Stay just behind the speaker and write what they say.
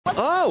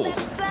Oh!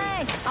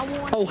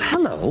 Oh,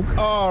 hello.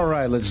 All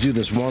right, let's do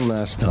this one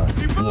last time.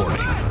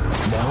 Warning.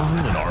 Marvel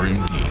and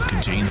RMD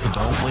contains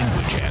adult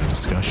language and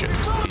discussions.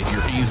 If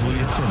you're easily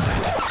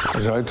offended,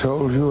 As I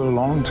told you a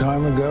long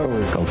time ago,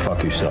 Go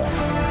fuck yourself.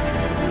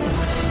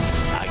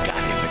 I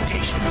got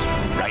invitations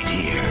right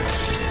here.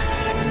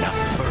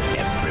 Enough for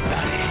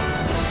everybody.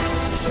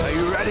 are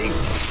you ready?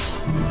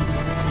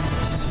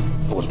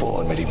 I was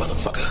born ready,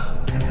 motherfucker.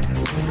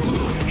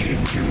 Look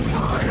into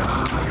my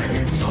eyes.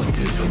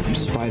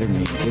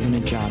 Spider-Man, given a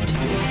job to do.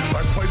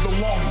 I played the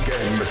long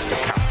game, Mr.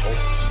 Castle.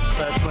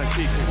 That's my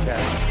secret,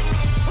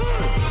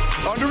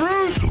 Captain. On the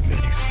roof! So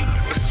many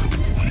slugs, so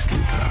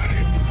little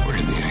time. We're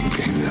in the end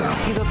game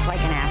now. You look like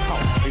an asshole.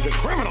 He's a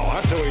criminal,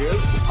 that's who he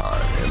is.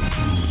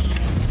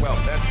 RMD. Well,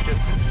 that's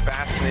just as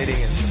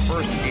fascinating as the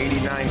first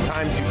 89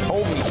 times you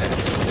told me that.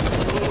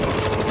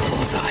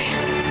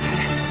 Bullseye.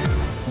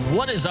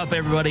 What is up,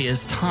 everybody?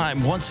 It's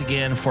time once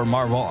again for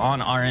Marvel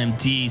on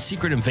RMD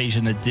Secret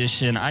Invasion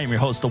Edition. I am your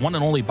host, the one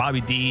and only Bobby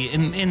D.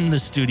 In the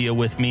studio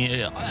with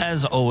me,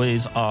 as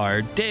always,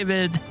 are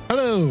David.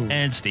 Hello.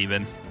 And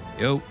Steven.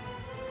 Yo.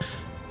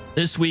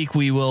 This week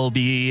we will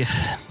be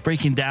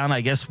breaking down,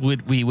 I guess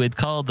what we would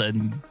call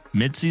the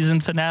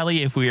mid-season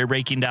finale if we are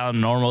breaking down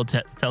normal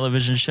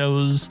television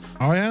shows.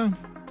 Oh, yeah?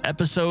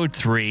 Episode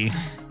 3.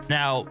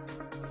 Now,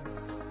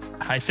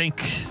 I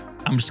think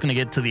I'm just going to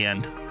get to the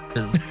end,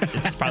 because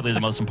it's probably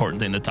the most important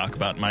thing to talk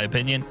about, in my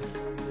opinion.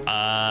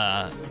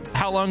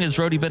 How long has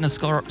Rhodey been a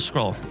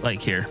Skrull,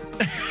 like, here?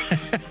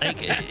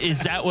 Like,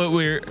 is that what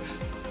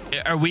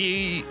are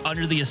we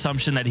under the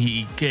assumption that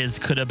he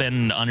could have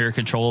been under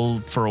control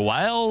for a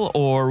while?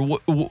 Or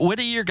what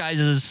are your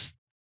guys'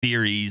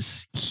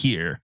 theories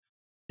here,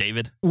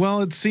 David?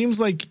 Well, it seems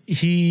like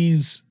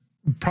he's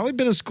probably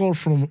been a Skrull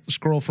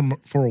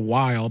for a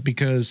while,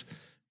 because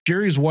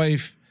Fury's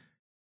wife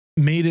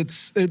made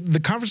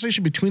the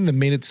conversation between them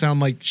made it sound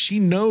like she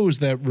knows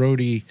that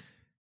Rhodey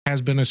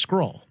has been a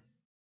Skrull,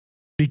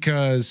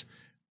 because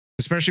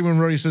especially when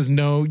Rhodey says,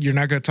 no, you're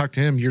not going to talk to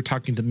him, you're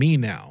talking to me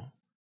now.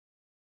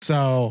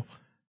 So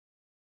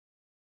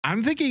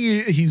I'm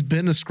thinking he's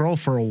been a Skrull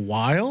for a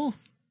while,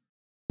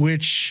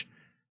 which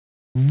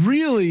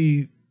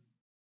really,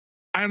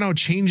 I don't know,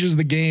 changes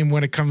the game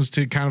when it comes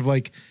to kind of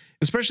like,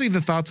 especially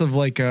the thoughts of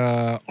like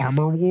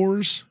Armor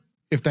Wars,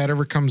 if that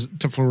ever comes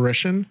to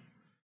fruition.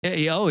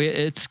 Yeah,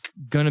 it's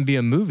going to be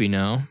a movie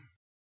now.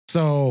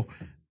 So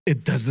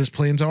does this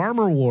play into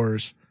Armor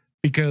Wars?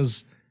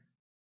 Because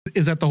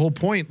is that the whole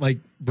point? Like,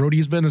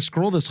 Rhodey's been a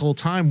Skrull this whole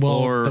time. Well,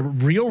 or the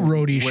real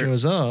Rhodey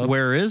shows up.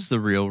 Where is the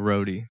real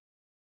Rhodey?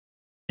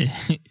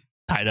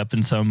 Tied up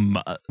in some...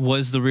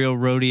 Was the real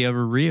Rhodey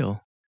ever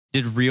real?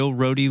 Did real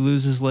Rhodey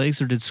lose his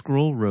legs, or did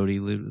Skrull Rhodey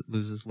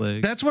lose his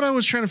legs? That's what I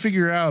was trying to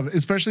figure out,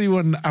 especially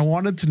when I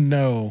wanted to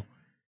know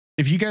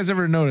if you guys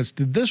ever noticed,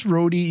 did this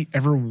Rhodey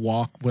ever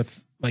walk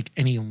with like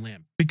any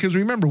limp? Because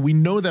remember, we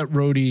know that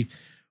Rhodey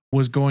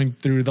was going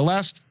through the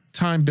last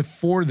time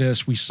before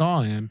this we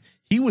saw him,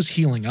 he was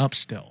healing up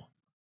still.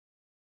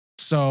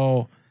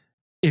 So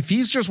if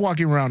he's just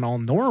walking around all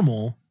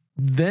normal,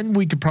 then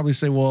we could probably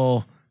say,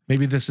 well,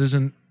 maybe this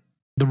isn't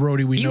the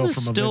Rhodey we know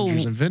from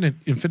Avengers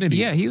Infinity.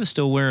 Yeah, he was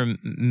still wearing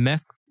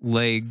mech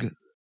leg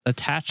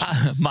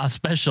attachments. My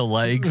special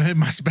legs.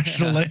 My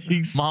special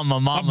legs.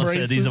 Mama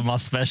said these are my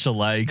special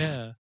legs.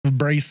 Yeah.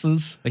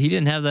 Braces. But he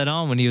didn't have that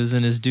on when he was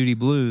in his Duty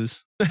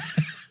Blues.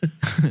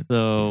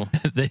 So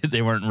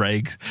they weren't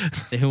regs.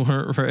 They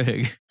weren't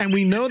reg. And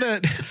we know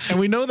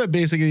that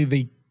basically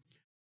the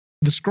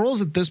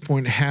Skrulls at this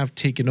point have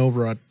taken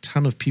over a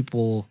ton of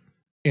people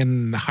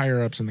in the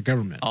higher ups in the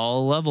government.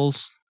 All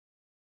levels.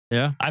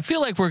 Yeah. I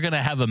feel like we're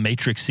gonna have a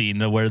Matrix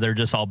scene where they're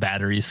just all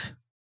batteries.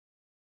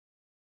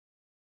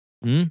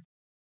 That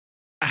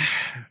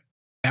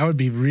would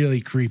be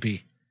really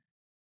creepy.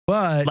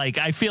 But like,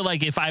 I feel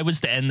like if I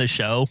was to end the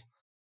show,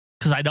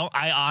 because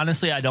I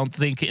honestly don't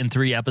think in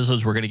 3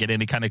 episodes we're going to get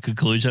any kind of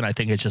conclusion. I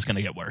think it's just going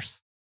to get worse.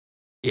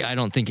 Yeah, I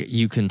don't think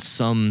you can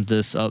sum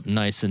this up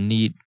nice and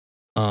neat.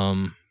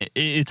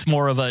 It's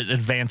more of an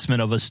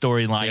advancement of a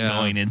storyline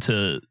going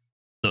into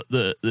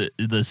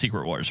the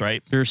Secret Wars,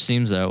 right? Sure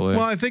seems that way.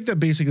 Well, I think that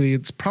basically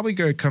it's probably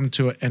going to come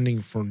to an ending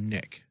for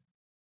Nick.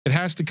 It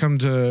has to come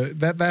to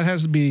that. That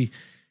has to be.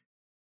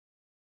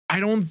 I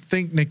don't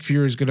think Nick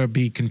Fury is going to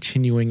be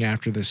continuing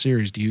after the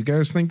series. Do you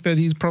guys think that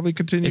he's probably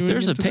continuing? If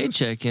there's a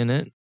paycheck in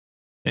it,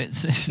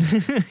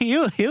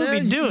 he'll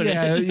be doing it.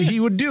 Yeah, he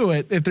would do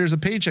it if there's a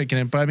paycheck in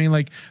it. But I mean,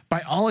 like, by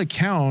all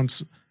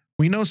accounts,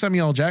 we know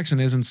Samuel L. Jackson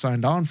isn't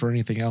signed on for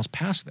anything else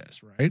past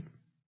this, right?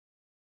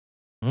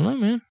 I don't know,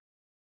 man.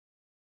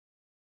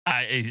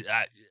 It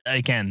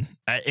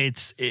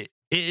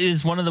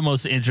is one of the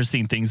most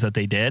interesting things that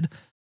they did,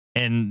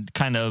 and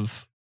kind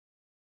of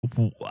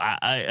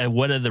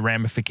what are the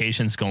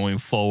ramifications going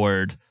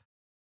forward?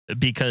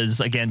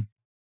 Because again,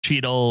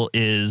 Cheadle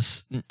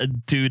is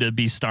due to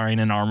be starring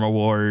in Armor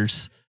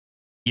Wars,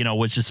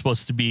 which is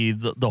supposed to be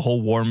the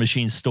whole War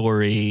Machine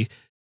story,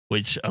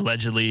 which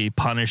allegedly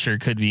Punisher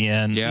could be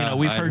in. Yeah,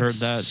 we've heard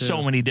that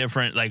so many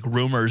different like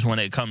rumors when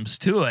it comes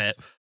to it.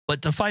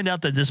 But to find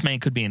out that this man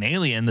could be an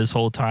alien this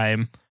whole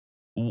time,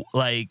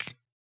 like,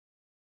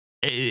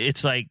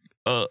 it's like,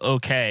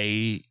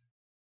 okay,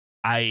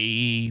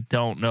 I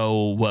don't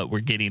know what we're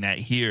getting at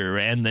here.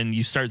 And then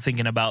you start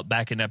thinking about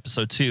back in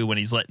episode 2 when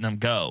he's letting them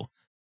go.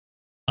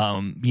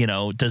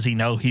 Does he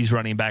know he's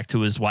running back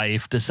to his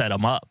wife to set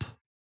him up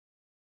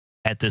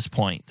at this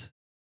point?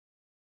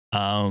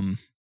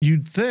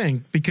 You'd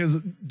think, because,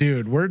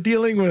 dude, we're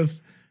dealing with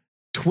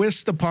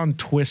twist upon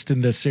twist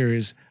in this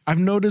series. I've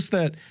noticed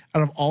that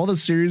out of all the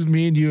series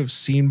me and you have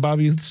seen,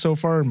 Bobby, so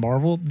far in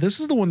Marvel, this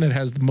is the one that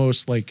has the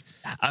most, like...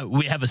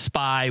 we have a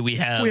spy. We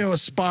have a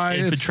spy.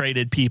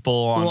 Infiltrated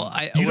people.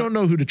 You don't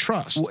know who to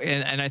trust.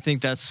 And I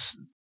think that's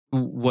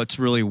what's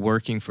really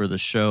working for the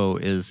show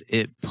is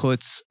it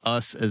puts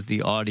us as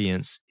the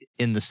audience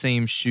in the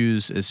same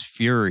shoes as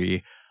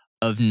Fury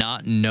of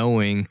not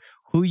knowing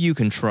who you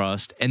can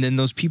trust. And then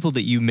those people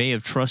that you may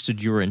have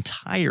trusted your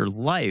entire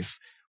life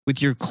with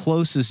your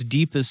closest,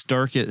 deepest,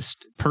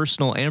 darkest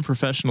personal and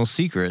professional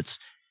secrets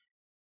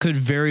could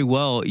very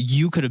well,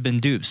 you could have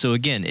been duped. So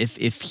again, if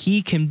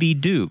he can be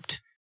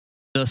duped,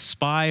 the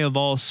spy of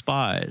all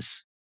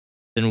spies,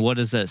 then what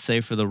does that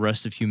say for the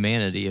rest of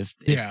humanity if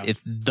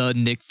the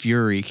Nick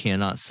Fury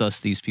cannot suss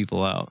these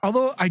people out?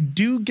 Although I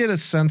do get a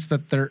sense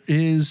that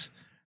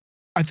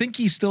I think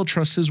he still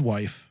trusts his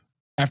wife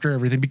after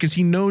everything because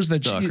he knows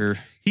that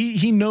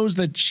he knows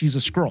that she's a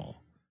Skrull.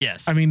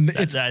 Yes. I mean,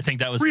 I think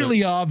that was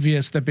really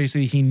obvious that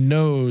basically he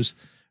knows,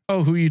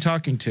 oh, who are you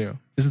talking to?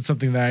 Is it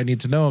something that I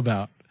need to know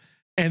about?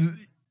 And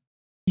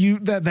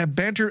that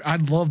banter, I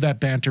love that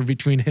banter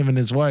between him and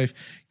his wife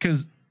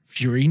because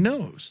Fury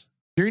knows.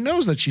 Fury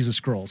knows that she's a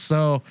Skrull.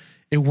 So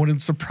it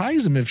wouldn't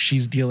surprise him if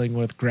she's dealing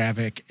with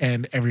Gravik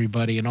and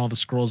everybody and all the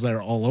Skrulls that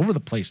are all over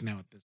the place now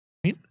at this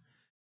point.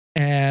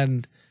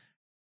 And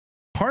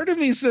part of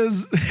me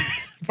says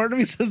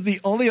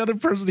the only other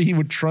person he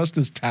would trust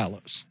is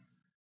Talos.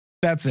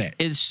 That's it.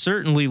 It's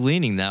certainly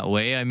leaning that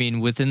way. I mean,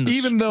 within the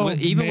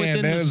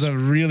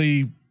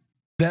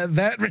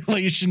that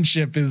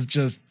relationship is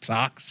just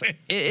toxic.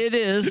 It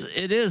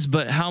is.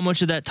 But how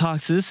much of that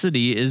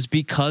toxicity is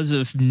because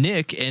of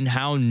Nick and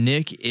how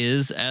Nick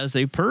is as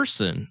a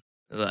person?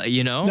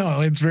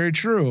 No, it's very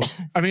true.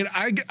 I mean,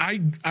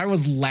 I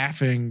was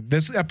laughing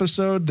this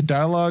episode. The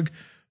dialogue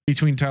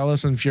between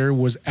Talos and Fury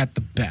was at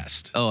the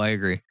best. Oh, I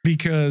agree,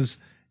 because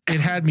it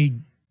had me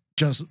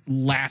just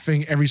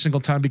laughing every single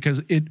time because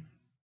it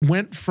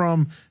went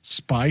from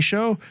spy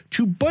show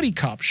to buddy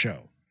cop show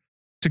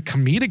to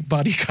comedic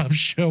buddy cop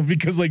show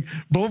because like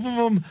both of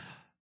them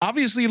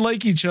obviously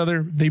like each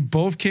other. They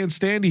both can't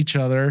stand each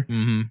other.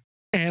 Mm-hmm.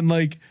 And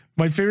like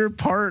my favorite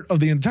part of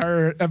the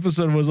entire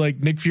episode was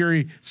like Nick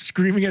Fury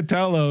screaming at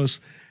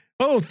Talos,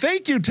 "Oh,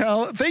 thank you,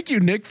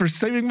 Nick, for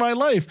saving my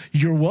life.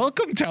 You're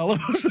welcome,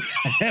 Talos."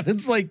 And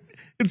it's like,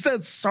 it's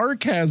that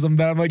sarcasm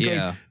that I'm like,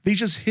 they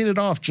just hit it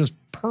off just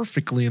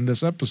perfectly in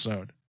this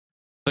episode.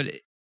 But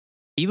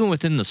even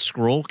within the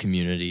Skrull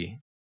community,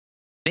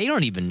 they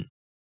don't even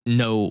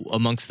know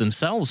amongst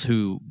themselves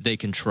who they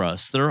can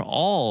trust. They're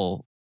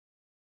all...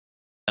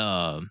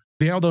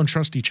 they all don't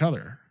trust each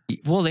other.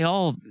 Well,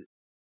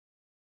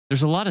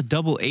 there's a lot of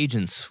double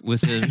agents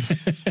within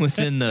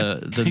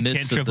the midst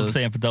can't of triple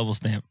stamp a double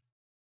stamp.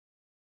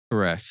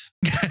 Correct.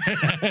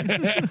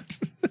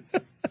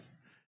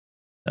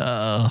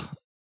 I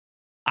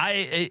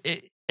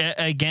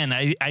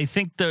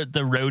think the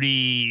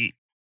Rhodey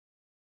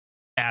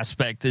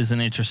aspect is an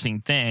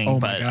interesting thing,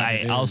 but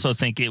I also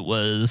think it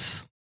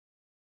was,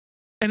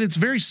 and it's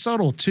very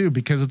subtle too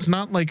because it's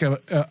not like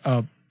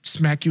a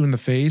smack you in the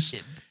face.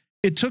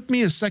 It took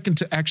me a second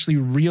to actually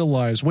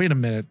realize, wait a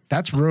minute,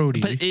 that's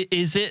Rhodey. But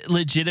is it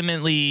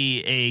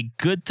legitimately a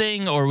good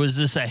thing, or was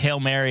this a Hail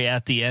Mary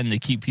at the end to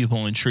keep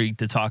people intrigued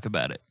to talk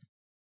about it?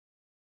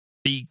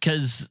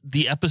 Because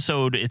the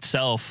episode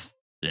itself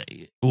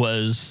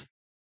was,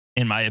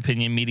 in my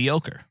opinion,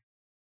 mediocre.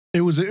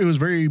 It was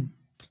very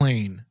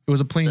plain. It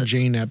was a plain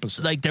Jane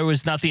episode. Like there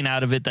was nothing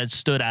out of it that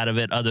stood out of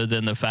it other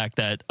than the fact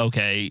that,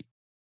 okay,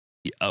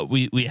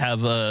 we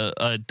have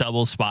a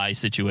double spy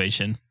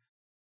situation.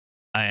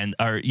 And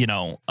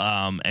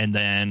and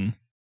then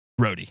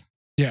Rhodey.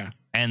 Yeah.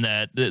 And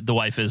that the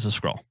wife is a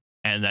Skrull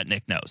and that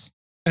Nick knows.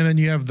 And then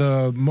you have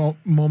the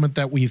moment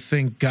that we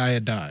think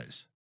Gaia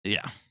dies.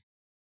 Yeah.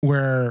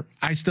 Where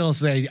I still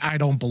say, I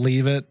don't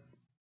believe it.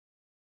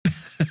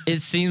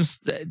 It seems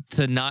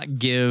to not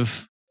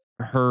give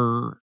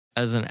her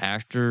as an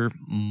actor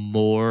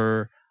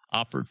more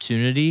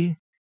opportunity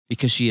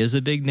because she is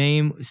a big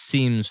name.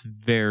 Seems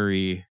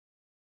very...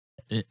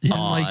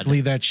 unlikely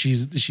that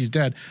she's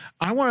dead.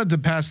 I wanted to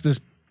pass this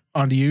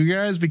on to you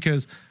guys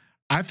because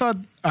I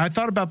thought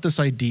about this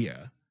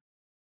idea.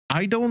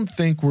 I don't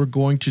think we're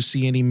going to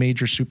see any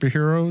major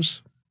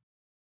superheroes.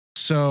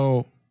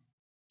 So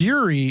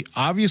Fury,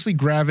 obviously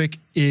Gravik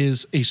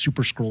is a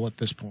super Skrull at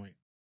this point.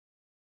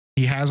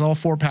 He has all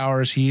 4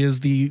 powers. He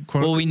is the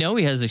quote. Well, we know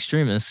he has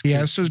Extremis. He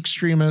has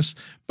Extremis,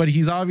 but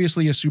he's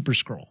obviously a super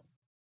Skrull.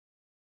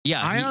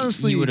 Yeah,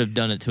 he would have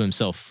done it to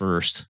himself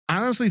first. I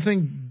honestly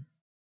think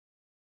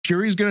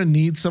Fury's going to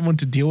need someone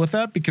to deal with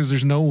that because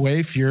there's no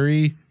way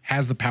Fury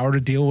has the power to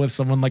deal with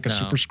someone like a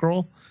Super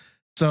Skrull.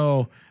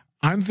 So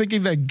I'm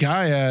thinking that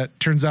Gaia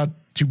turns out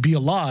to be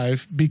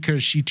alive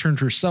because she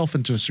turned herself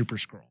into a Super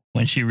Skrull.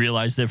 When she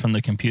realized it from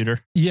the computer.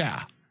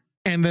 Yeah.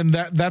 And then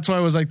that's why I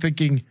was like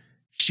thinking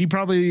she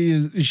probably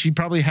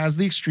has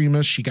the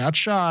Extremis. She got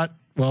shot.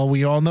 Well,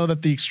 we all know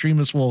that the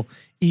Extremis will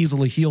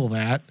easily heal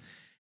that.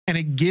 And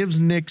it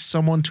gives Nick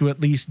someone to at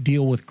least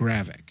deal with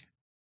Gravik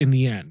in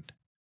the end.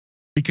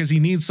 Because he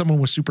needs someone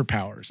with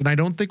superpowers. And I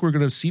don't think we're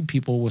going to see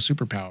people with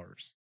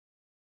superpowers.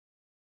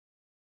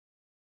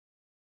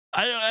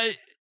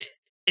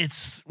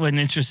 It's an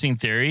interesting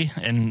theory,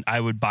 and I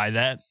would buy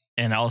that.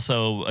 And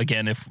also,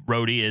 again, if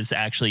Rhodey is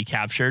actually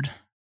captured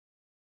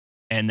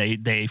and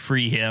they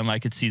free him, I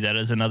could see that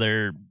as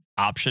another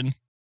option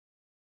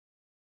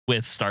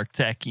with Stark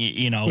Tech,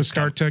 with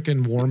Stark Tech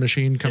and War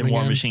Machine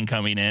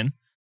coming in.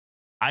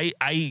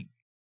 I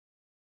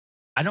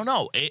don't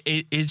know.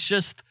 It's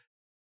just,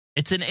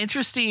 it's an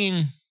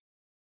interesting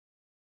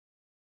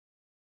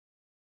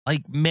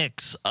like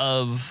mix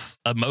of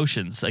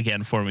emotions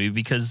again for me,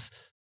 because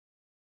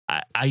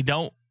I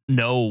don't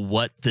know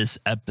what this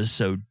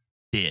episode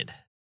did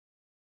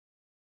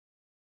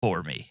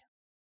for me.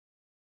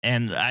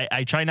 And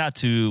I try not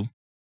to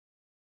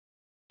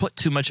put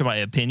too much of my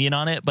opinion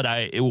on it, but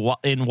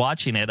in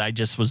watching it, I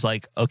just was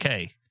like,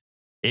 okay,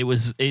 it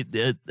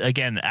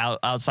again,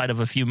 outside of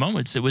a few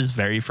moments, it was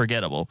very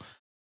forgettable.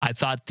 I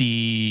thought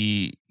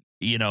the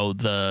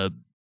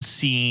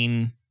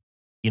scene,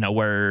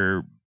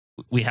 where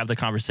we have the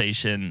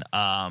conversation,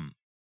 I'm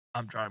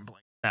drawing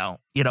blank now,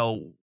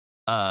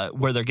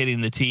 where they're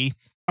getting the tea.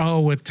 Oh,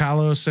 with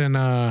Talos and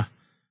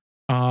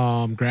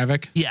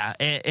Gravik. Yeah,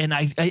 and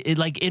I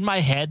like in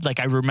my head, like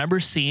I remember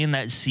seeing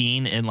that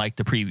scene in like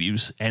the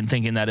previews and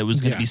thinking that it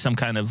was going to be some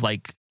kind of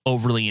like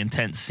overly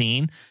intense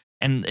scene.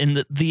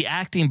 And the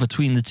acting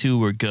between the two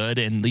were good,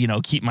 and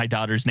keep my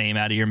daughter's name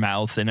out of your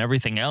mouth and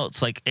everything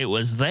else, like it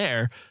was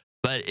there.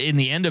 But in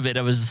the end of it,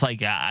 I was just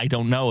like, I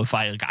don't know if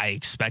I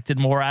expected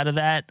more out of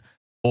that,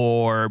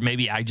 or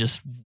maybe I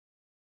just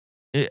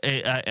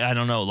I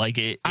don't know. Like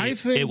I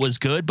think it was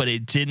good, but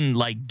it didn't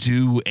like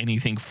do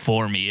anything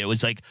for me. It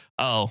was like,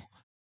 oh,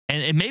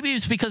 and maybe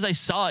it's because I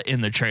saw it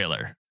in the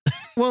trailer.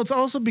 Well, it's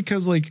also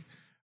because like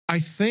I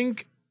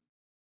think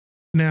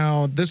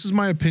now this is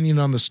my opinion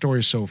on the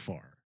story so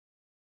far.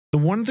 The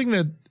one thing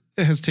that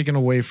has taken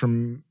away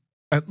from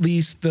at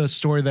least the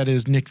story that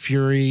is Nick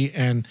Fury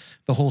and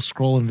the whole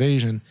Skrull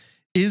invasion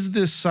is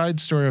this side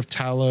story of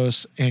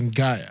Talos and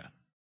Gaia,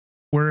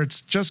 where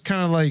it's just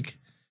kind of like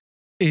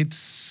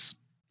it's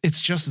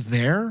just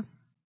there.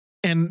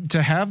 And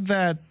to have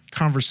that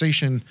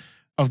conversation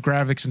of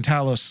Gravik and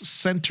Talos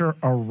center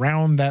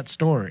around that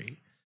story,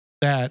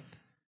 that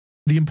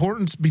the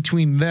importance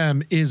between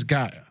them is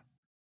Gaia.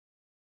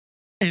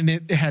 And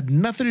it had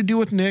nothing to do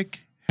with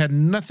Nick, had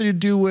nothing to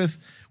do with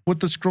what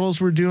the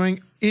Skrulls were doing.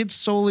 It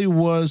solely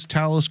was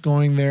Talos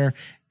going there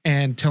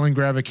and telling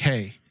Gravik,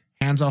 hey,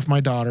 hands off my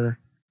daughter.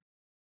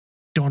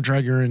 Don't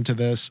drag her into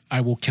this.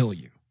 I will kill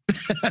you.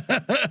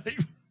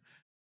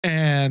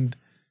 And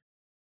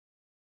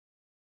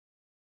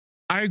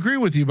I agree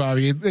with you,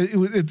 Bobby.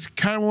 It's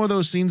kind of one of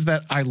those scenes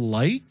that I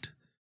liked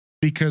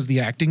because the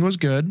acting was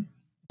good,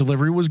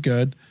 delivery was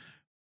good,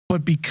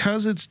 but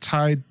because it's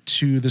tied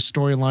to the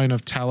storyline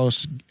of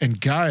Talos and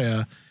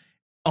Gaia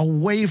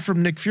away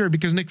from Nick Fury,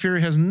 because Nick Fury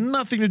has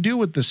nothing to do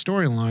with this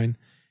storyline,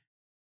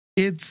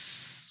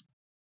 it's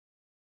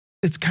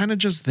kind of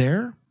just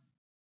there.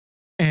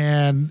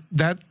 And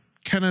that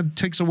kind of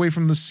takes away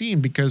from the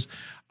scene, because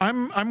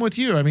I'm with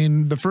you. I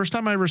mean, the first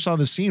time I ever saw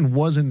the scene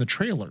was in the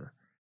trailer.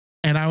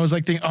 And I was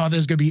like thinking, oh, this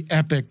is going to be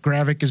epic.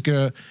 Gravik is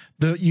going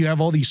to, you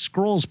have all these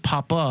Skrulls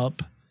pop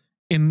up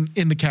in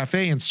the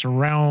cafe and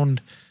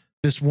surround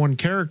this one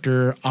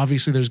character.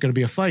 Obviously, there's going to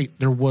be a fight.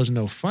 There was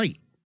no fight.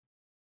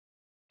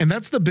 And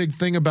that's the big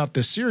thing about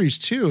this series,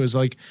 too, is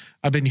like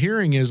I've been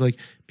hearing is like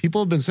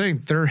people have been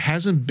saying there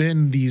hasn't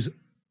been these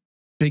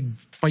big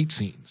fight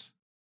scenes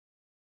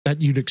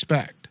that you'd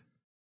expect.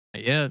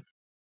 Yeah.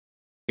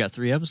 Got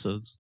 3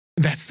 episodes.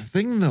 That's the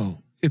thing, though.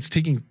 It's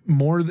taking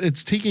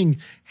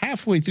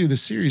halfway through the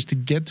series to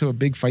get to a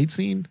big fight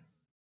scene.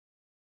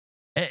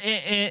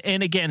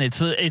 And again,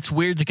 it's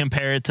weird to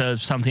compare it to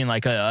something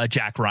like a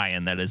Jack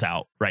Ryan that is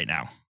out right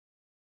now.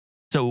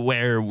 So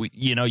where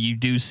you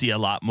do see a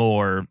lot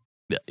more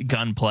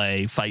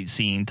gunplay, fight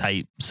scene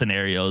type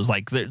scenarios.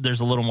 Like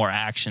there's a little more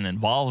action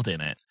involved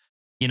in it,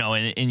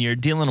 and you're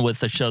dealing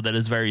with a show that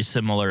is very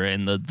similar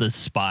in the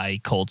spy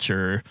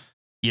culture,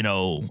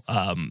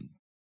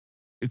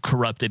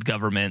 corrupted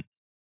government,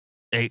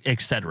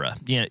 etc.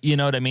 You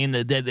know what I mean?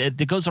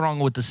 It goes along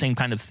with the same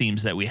kind of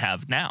themes that we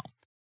have now.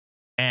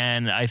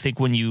 And I think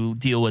when you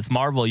deal with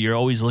Marvel, you're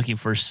always looking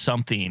for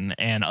something.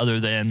 And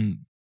other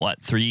than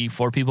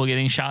 3-4 people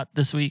getting shot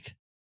this week,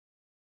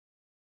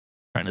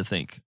 trying to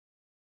think.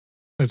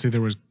 Let's see.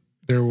 There was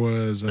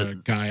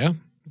Gaia.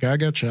 Gaia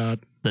got shot.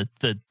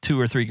 The 2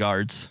 or 3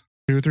 guards.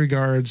 2 or 3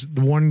 guards.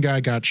 The one guy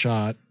got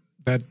shot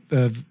that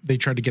they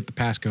tried to get the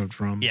passcode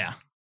from. Yeah.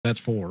 That's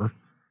 4.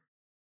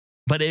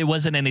 But it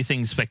wasn't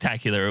anything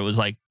spectacular. It was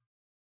like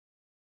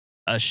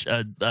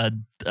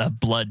a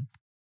blood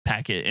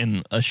packet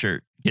in a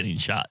shirt getting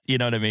shot. You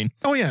know what I mean?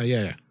 Oh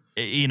yeah.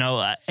 You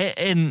know,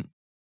 and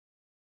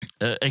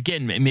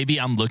again, maybe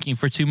I'm looking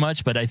for too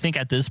much, but I think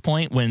at this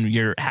point, when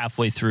you're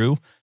halfway through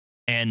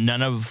and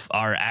none of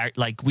our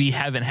we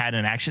haven't had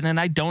an action, and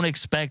I don't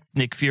expect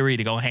Nick Fury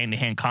to go hand to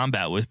hand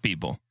combat with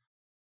people.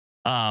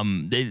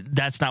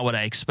 That's not what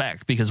I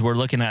expect, because we're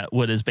looking at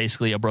what is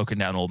basically a broken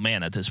down old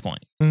man at this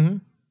point. Mm-hmm.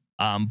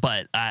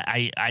 But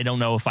I don't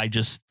know if I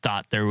just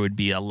thought there would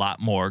be a lot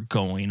more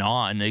going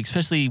on,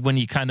 especially when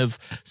you kind of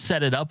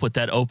set it up with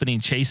that opening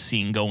chase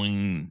scene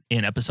going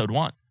in episode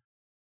 1.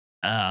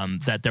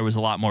 That there was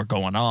a lot more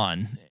going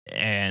on,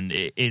 and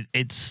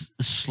it's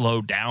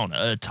slowed down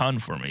a ton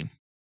for me.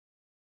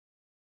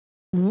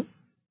 The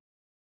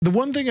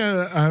one thing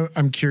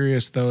I'm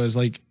curious though is,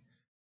 like,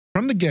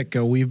 from the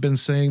get-go, we've been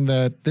saying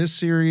that this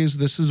series,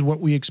 this is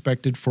what we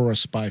expected for a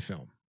spy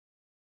film.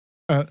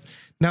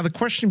 Now the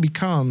question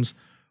becomes,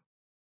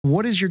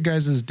 what is your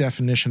guys'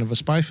 definition of a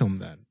spy film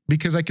then?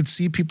 Because I could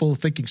see people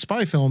thinking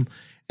spy film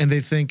and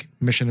they think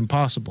Mission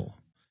Impossible.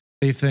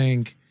 They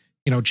think,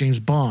 James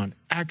Bond,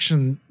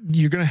 action.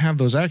 You're going to have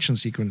those action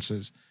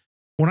sequences.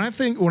 When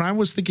I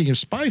was thinking of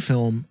spy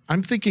film,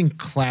 I'm thinking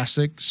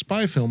classic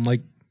spy film,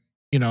 like,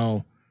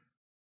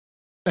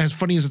 as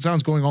funny as it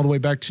sounds, going all the way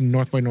back to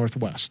North by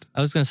Northwest.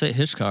 I was going to say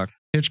Hitchcock,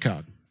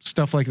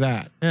 stuff like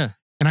that. Yeah.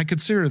 And I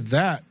consider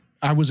that,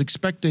 I was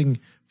expecting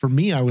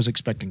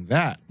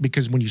that,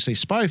 because when you say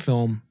spy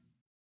film,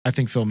 I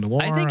think film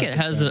noir. I think it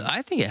has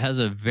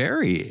a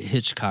very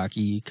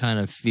Hitchcocky kind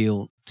of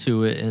feel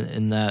to it,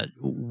 in that,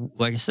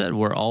 like I said,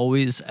 we're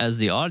always, as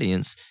the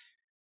audience,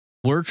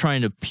 we're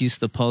trying to piece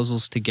the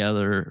puzzles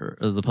together,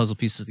 or the puzzle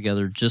pieces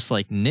together, just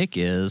like Nick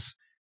is,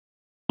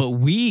 but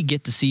we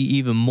get to see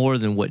even more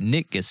than what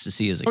Nick gets to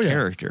see as a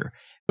character,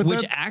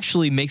 which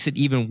actually makes it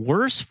even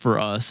worse for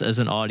us as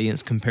an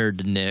audience compared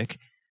to Nick,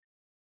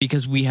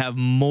 because we have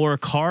more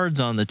cards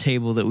on the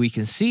table that we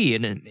can see,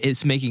 and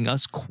it's making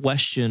us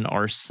question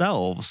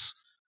ourselves.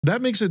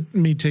 That makes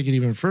me take it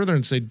even further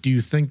and say, do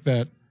you think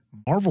that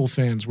Marvel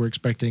fans were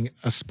expecting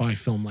a spy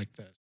film like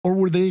this? Or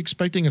were they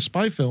expecting a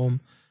spy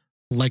film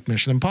like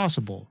Mission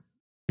Impossible?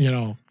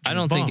 I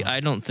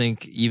don't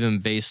think even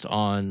based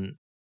on,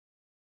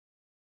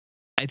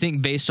 I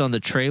think based on the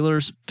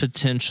trailers,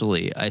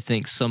 potentially, I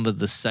think some of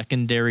the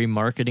secondary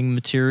marketing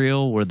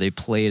material where they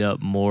played up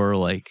more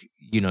like,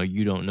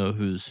 you don't know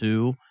who's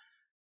who.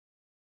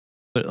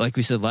 But like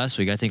we said last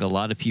week, I think a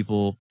lot of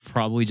people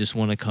probably just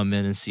want to come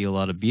in and see a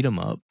lot of beat 'em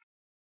up,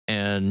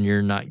 and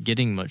you're not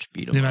getting much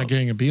beat 'em up. You're not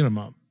getting a beat 'em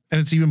up. And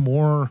it's even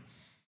more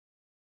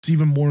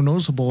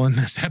noticeable in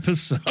this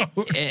episode.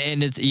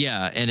 And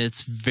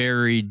it's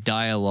very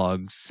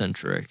dialogue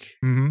centric.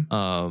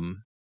 Mm-hmm.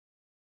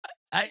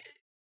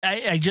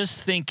 I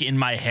just think in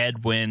my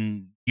head,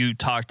 when we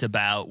talked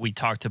about 1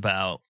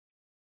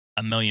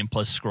 million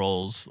plus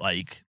scrolls,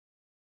 like,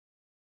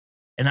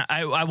 and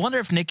I wonder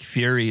if Nick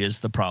Fury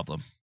is the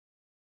problem.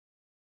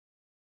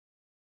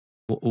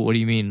 What do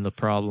you mean the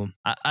problem?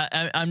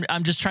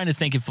 I'm just trying to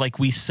think if, like,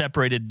 we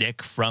separated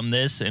Nick from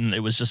this and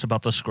it was just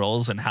about the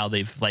scrolls and how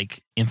they've,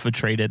 like,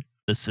 infiltrated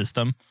the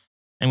system,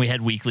 and we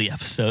had weekly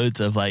episodes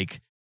of,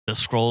 like, the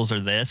scrolls are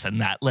this, and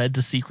that led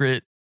to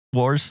Secret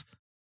Wars.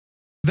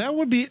 That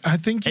would be, I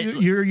think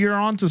you're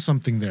onto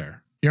something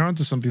there. You're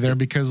onto something there,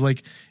 because,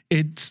 like,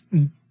 it's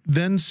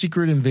then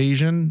Secret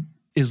Invasion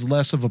is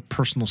less of a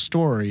personal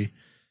story.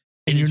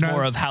 And it's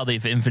more of how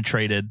they've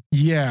infiltrated.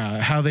 Yeah,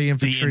 how they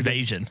infiltrated the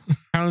invasion.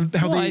 how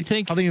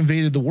they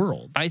invaded the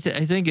world. I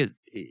think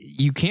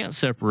you can't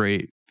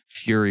separate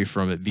Fury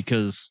from it,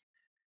 because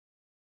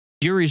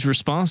Fury's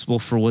responsible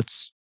for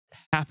what's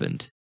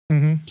happened.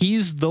 Mm-hmm.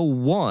 He's the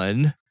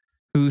one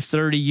who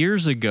 30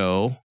 years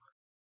ago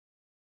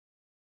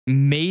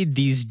made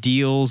these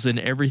deals and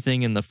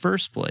everything in the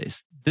first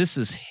place. This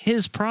is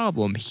his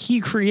problem. He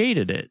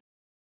created it.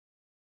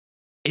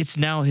 It's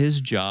now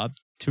his job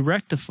to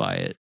rectify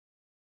it.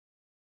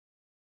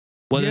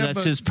 Whether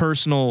that's his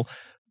personal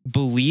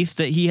belief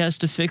that he has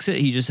to fix it,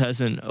 he just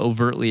hasn't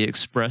overtly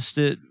expressed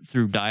it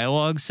through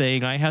dialogue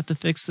saying, I have to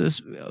fix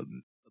this.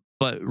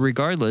 But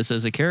regardless,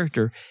 as a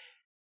character,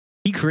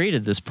 he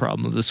created this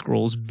problem of the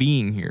scrolls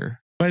being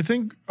here. But I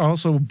think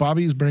also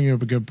Bobby's bringing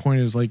up a good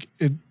point, is like,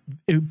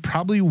 it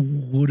probably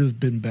would have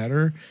been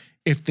better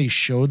if they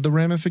showed the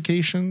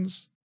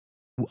ramifications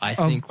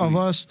of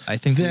us. I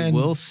think we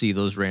will see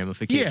those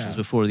ramifications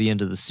before the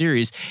end of the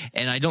series.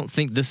 And I don't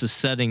think this is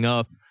setting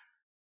up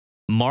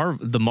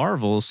the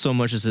Marvels so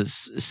much as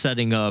it's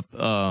setting up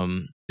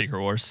Secret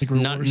Wars.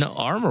 No,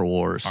 Armor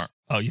Wars.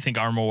 You think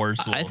Armor Wars?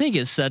 I think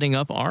it's setting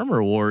up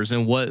Armor Wars,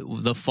 and what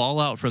the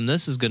fallout from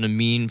this is going to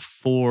mean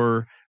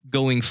for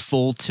going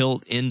full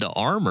tilt into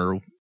armor.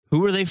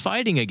 Who are they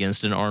fighting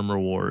against in Armor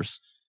Wars?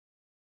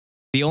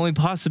 The only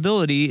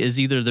possibility is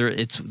either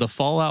it's the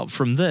fallout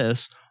from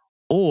this,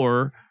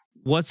 or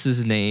what's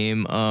his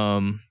name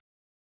from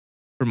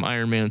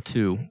Iron Man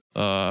 2?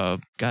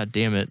 God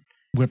damn it.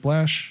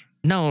 Whiplash?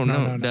 No.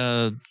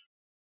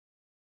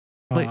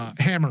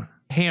 Hammer.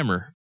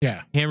 Hammer.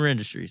 Yeah. Hammer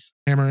Industries.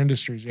 Hammer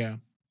Industries. Yeah.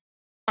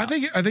 I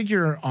think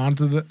you're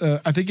onto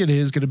the. I think it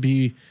is going to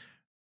be.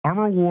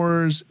 Armor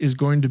Wars is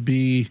going to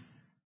be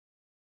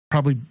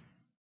probably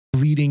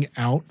bleeding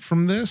out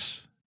from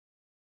this.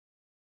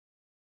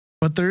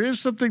 But there is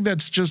something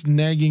that's just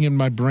nagging in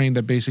my brain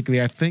that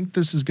basically I think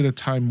this is going to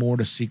tie more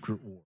to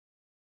Secret War.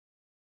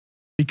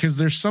 Because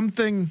there's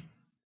something.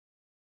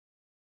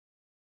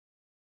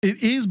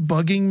 It is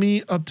bugging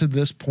me up to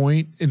this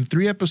point. In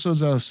 3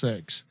 episodes out of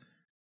 6,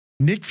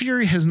 Nick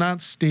Fury has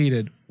not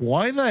stated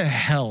why the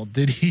hell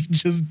did he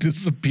just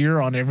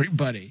disappear on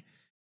everybody.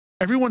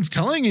 Everyone's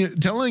telling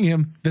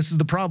him this is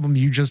the problem.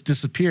 You just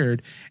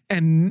disappeared,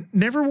 and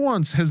never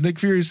once has Nick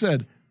Fury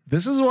said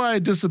this is why I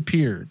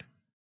disappeared.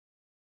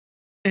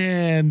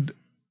 And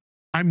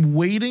I'm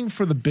waiting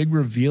for the big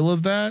reveal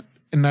of that.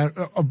 And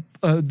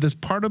this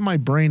part of my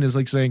brain is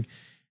like saying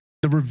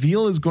the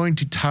reveal is going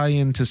to tie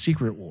into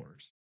Secret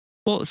Wars.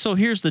 Well, so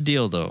here's the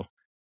deal, though.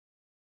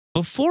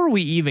 Before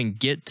we even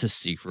get to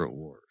Secret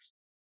Wars,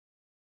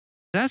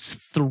 that's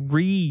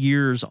 3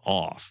 years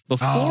off.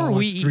 Before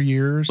 3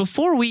 years?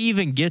 Before we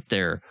even get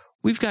there,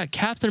 we've got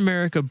Captain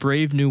America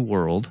Brave New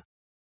World.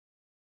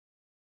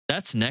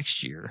 That's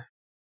next year.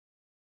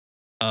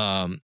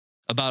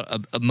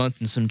 About a month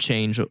and some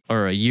change,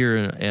 or a year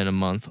and a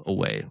month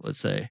away, let's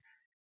say.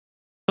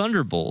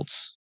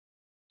 Thunderbolts.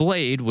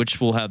 Blade,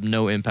 which will have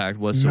no impact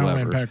whatsoever. No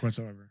impact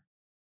whatsoever.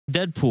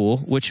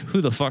 Deadpool, which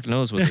who the fuck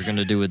knows what they're going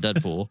to do with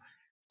Deadpool.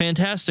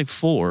 Fantastic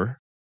Four.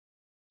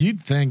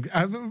 You'd think,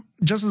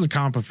 just as a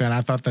comic book fan,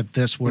 I thought that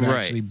this would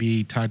actually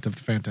be tied to the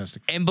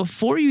Fantastic Four. And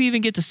before you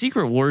even get to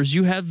Secret Wars,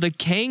 you have the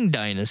Kang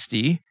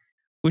Dynasty,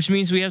 which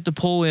means we have to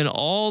pull in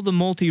all the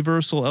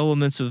multiversal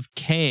elements of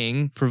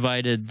Kang,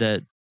 provided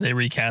that they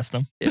recast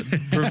them.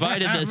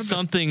 Provided that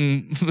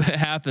something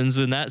happens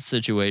in that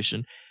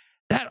situation.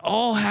 That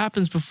all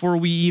happens before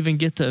we even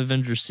get to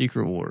Avengers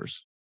Secret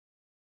Wars.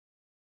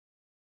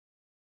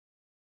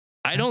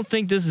 I don't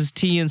think this is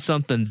teeing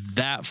something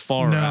that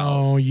far out.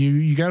 No,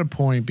 you got a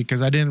point,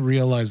 because I didn't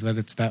realize that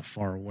it's that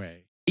far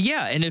away.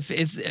 Yeah, and if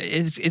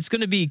it's going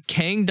to be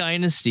Kang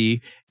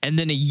Dynasty, and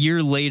then a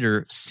year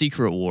later,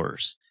 Secret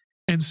Wars.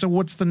 And so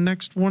what's the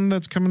next one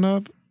that's coming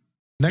up?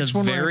 The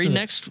very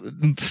next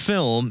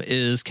film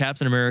is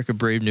Captain America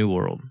Brave New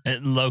World.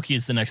 And Loki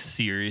is the next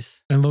series.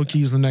 And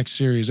Loki is the next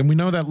series. And we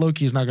know that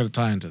Loki is not going to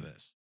tie into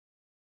this.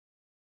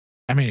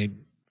 I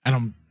mean, I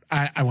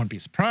wouldn't be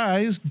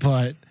surprised,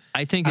 but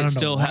I think it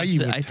still has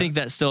to. I think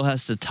that still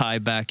has to tie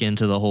back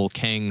into the whole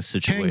Kang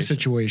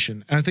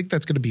situation. And I think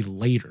that's going to be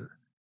later.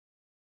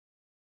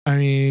 I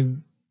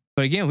mean,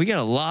 but again, we got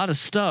a lot of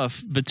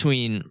stuff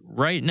between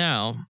right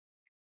now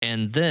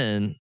and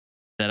then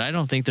that I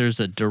don't think there's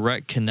a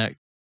direct connect.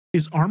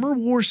 Is Armor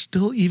Wars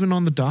still even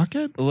on the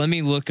docket? Let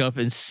me look up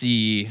and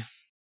see.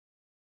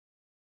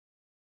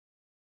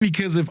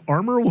 Because if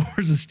Armor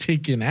Wars is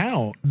taken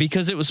out...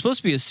 Because it was supposed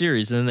to be a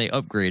series, and then they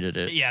upgraded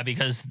it. Yeah,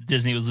 because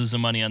Disney was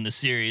losing money on the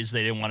series.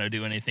 They didn't want to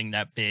do anything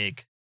that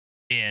big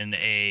in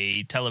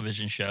a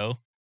television show.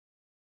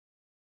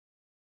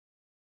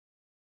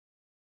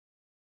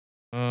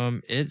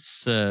 It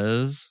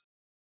says...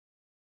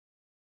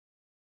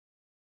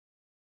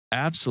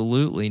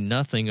 absolutely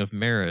nothing of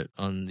merit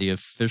on the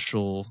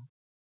official.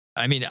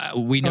 I mean,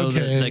 we know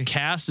that the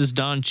cast is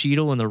Don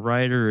Cheadle, and the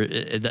writer,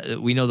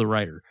 we know the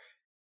writer.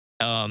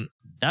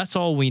 That's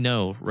all we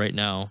know right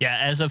now. Yeah,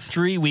 as of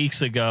 3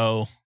 weeks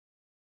ago,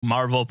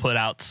 Marvel put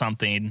out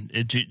something,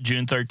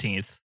 June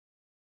 13th,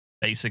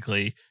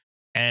 basically.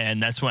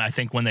 And that's when I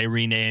think when they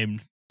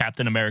renamed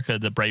Captain America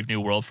the Brave New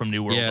World from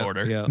New World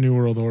Order. Yeah. New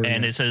World Order.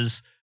 And it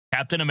says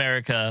Captain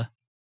America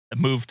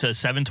moved to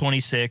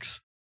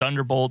 7/26,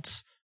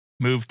 Thunderbolts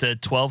moved to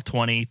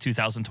 12/20,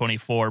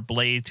 2024.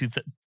 Blade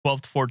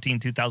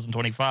 12/14,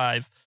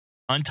 2025.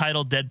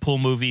 Untitled Deadpool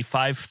movie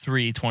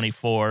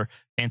 5/3/24.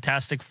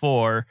 Fantastic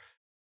Four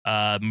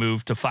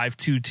moved to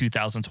 5/2,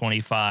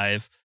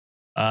 2025.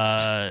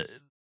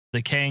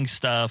 The Kang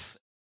stuff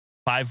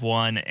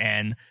 5/1,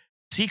 and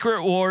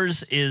Secret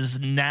Wars is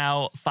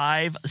now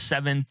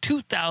 5/7,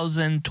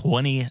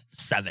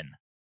 2027.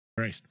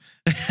 Christ.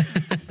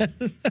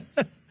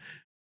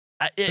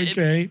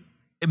 Okay.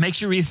 It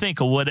makes you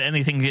rethink of what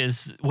anything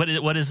is.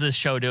 What is this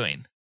show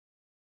doing?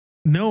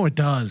 No, it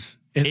does.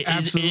 It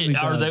absolutely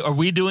does. Are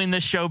we doing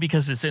this show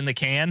because it's in the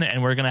can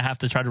and we're going to have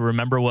to try to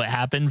remember what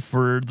happened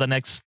for the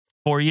next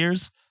 4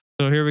 years?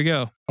 So here we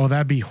go. Oh,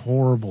 that'd be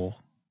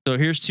horrible. So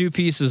here's 2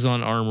 pieces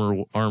on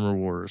Armor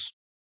Wars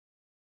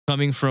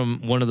coming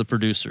from one of the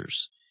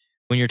producers.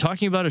 When you're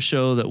talking about a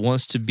show that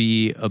wants to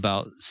be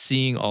about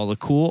seeing all the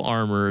cool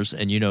armors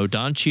and,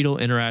 Don Cheadle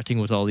interacting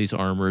with all these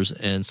armors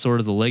and sort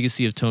of the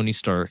legacy of Tony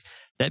Stark,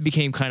 that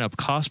became kind of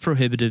cost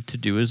prohibitive to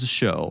do as a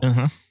show.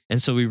 Uh-huh.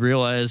 And so we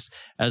realized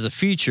as a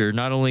feature,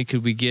 not only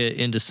could we get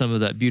into some of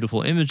that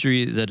beautiful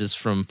imagery that is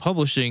from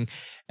publishing,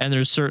 and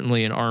there's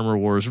certainly an Armor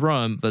Wars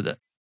run, but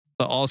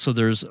also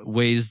there's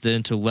ways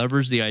then to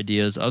leverage the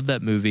ideas of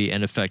that movie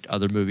and affect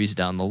other movies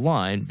down the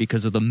line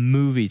because of the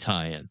movie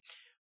tie-in.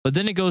 But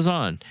then it goes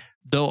on.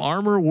 Though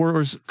Armor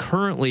Wars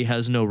currently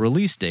has no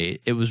release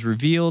date, it was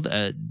revealed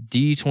at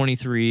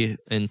D23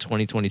 in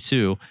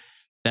 2022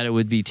 that it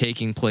would be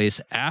taking place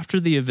after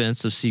the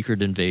events of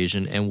Secret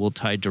Invasion and will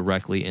tie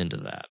directly into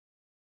that.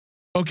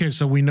 Okay,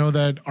 so we know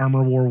that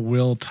Armor War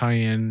will tie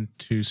in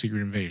to Secret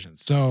Invasion.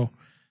 So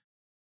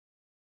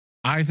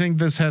I think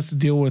this has to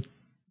deal with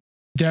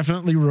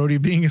definitely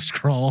Rhodey being a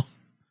Skrull,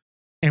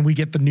 and we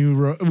get the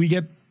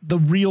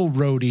real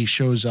Rhodey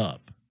shows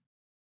up.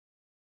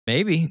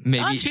 Maybe.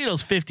 Don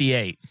Cheadle's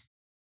 58.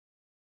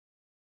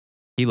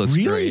 He looks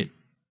Really? great.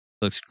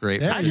 Looks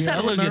great. I just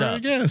had to look it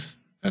up.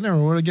 I never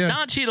would have guessed.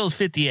 Don Cheadle's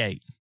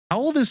 58. How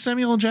old is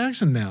Samuel L.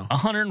 Jackson now?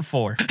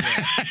 104.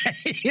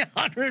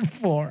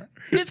 104.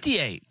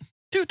 58.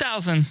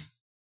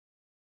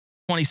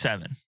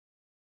 2027.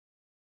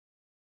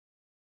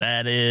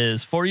 That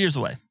is 4 years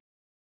away.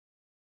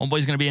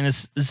 Homeboy's going to be in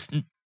his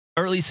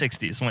early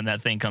 60s when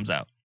that thing comes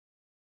out.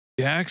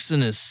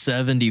 Jackson is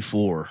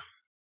 74.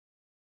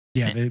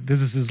 Yeah,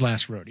 this is his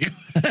last rodeo.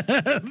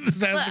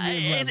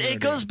 It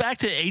goes back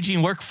to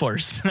aging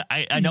workforce.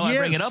 I know I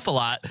bring it up a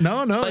lot.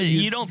 No, but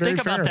you don't think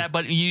about that.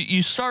 But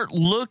you start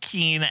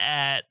looking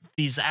at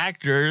these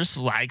actors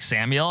like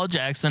Samuel L.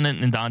 Jackson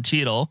and Don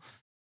Cheadle.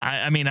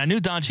 I mean, I knew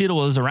Don Cheadle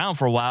was around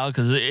for a while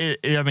because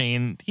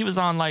he was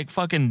on like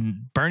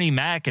fucking Bernie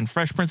Mac and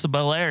Fresh Prince of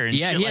Bel-Air and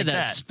shit he like had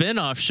that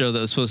spinoff show that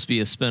was supposed to be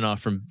a spinoff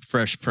from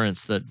Fresh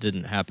Prince that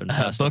didn't happen.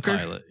 Booker?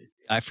 Pilot.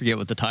 I forget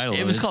what the title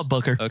It was called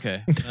Booker.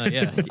 Okay.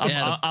 Yeah.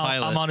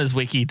 I'm on his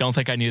wiki. Don't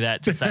think I knew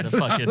that. Just had to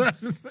fucking.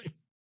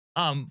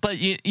 But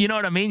you know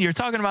what I mean? You're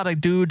talking about a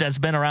dude that's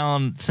been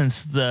around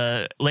since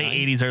the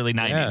late 80s, early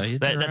 90s.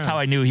 That's how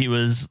I knew he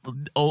was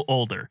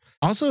older.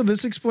 Also,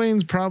 this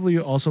explains probably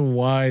also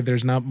why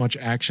there's not much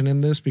action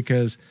in this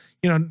because,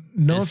 no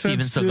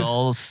offense Steven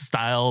Seagal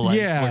style.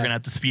 Like, we're going to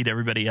have to speed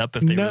everybody up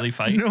if they really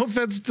fight. No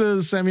offense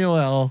to Samuel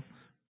L.,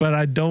 but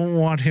I don't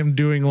want him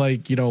doing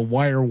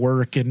wire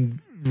work and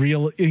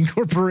real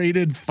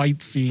incorporated fight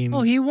scenes.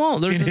 Oh, he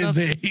won't. There's his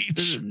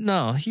age.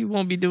 No, he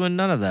won't be doing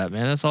none of that,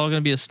 man. It's all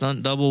going to be a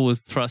stunt double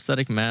with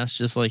prosthetic masks,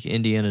 just like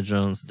Indiana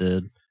Jones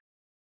did.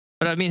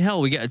 But I mean, hell,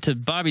 we got to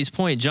Bobby's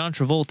point. John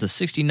Travolta,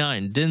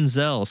 69,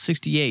 Denzel,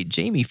 68,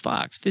 Jamie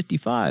Foxx,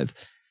 55.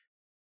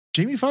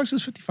 Jamie Foxx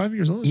is 55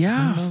 years old. Yeah.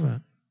 I didn't know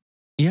that.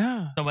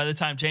 Yeah. So by the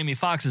time Jamie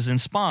Foxx is in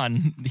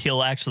Spawn,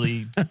 he'll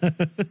actually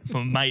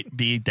might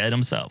be dead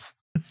himself.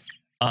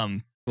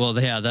 Well,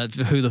 that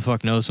who the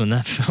fuck knows when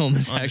that film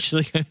is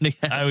actually going to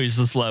happen. I always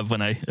just love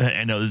when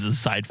I know this is a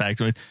side fact,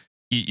 when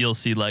you'll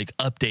see like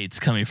updates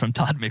coming from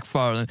Todd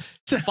McFarlane.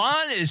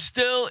 Spawn is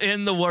still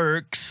in the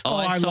works.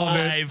 I love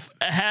it. I've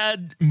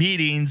had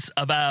meetings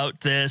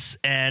about this,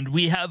 and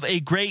we have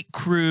a great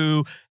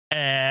crew,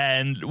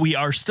 and we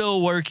are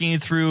still working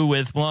through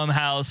with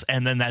Blumhouse,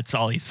 and then that's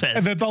all he says.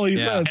 And that's all he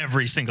says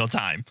every single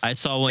time. I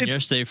saw one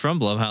yesterday from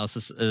Blumhouse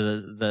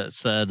that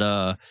said,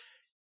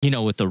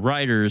 with the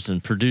writers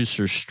and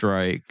producers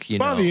strike,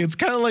 Bobby, it's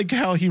kind of like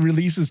how he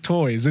releases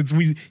toys.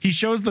 He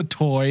shows the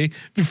toy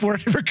before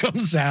it ever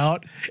comes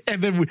out,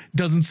 and then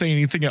doesn't say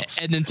anything else.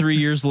 And then 3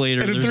 years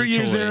later, and then 3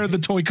 years later, the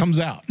toy comes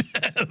out.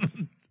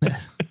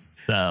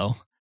 So,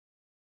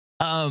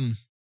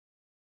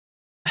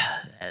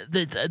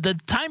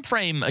 the time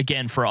frame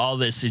again for all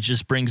this, it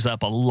just brings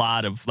up a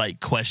lot of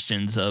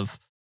questions of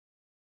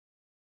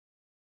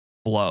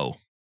flow.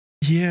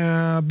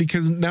 Yeah,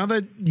 because now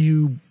that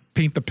you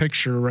paint the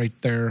picture right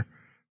there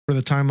for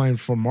the timeline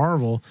for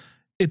Marvel,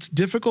 it's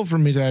difficult for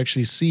me to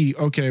actually see,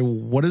 okay,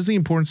 what is the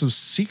importance of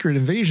Secret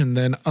Invasion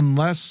then,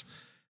 unless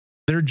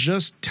they're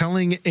just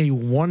telling a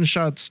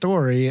one-shot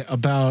story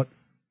about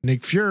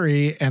Nick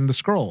Fury and the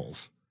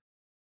Skrulls.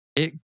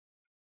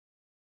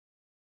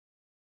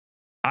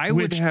 I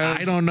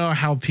don't know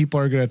how people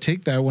are going to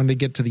take that when they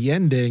get to the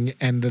ending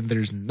and then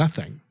there's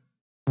nothing.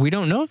 We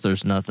don't know if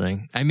there's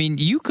nothing. I mean,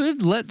 you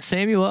could let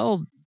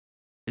Samuel,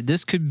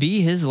 this could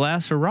be his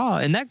last hurrah,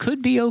 and that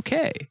could be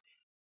okay.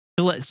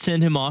 To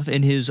send him off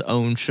in his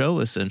own show,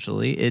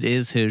 essentially. It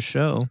is his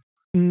show.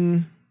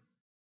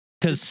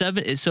 Because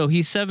so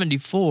he's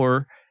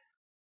 74.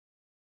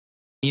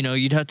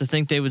 You'd have to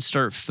think they would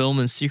start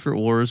filming Secret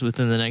Wars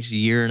within the next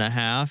year and a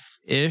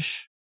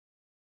half-ish.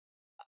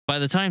 By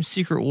the time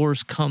Secret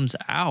Wars comes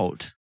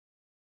out,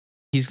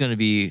 he's going to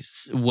be,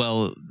 he's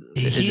going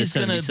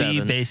to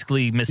be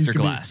basically Mr.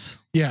 Glass.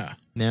 Yeah.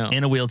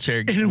 In a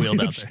wheelchair,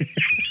 wheeled out there.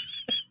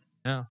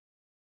 Yeah.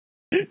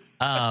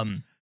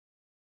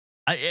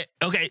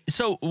 Okay,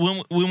 so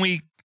when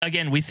we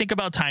think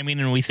about timing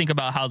and we think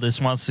about how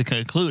this wants to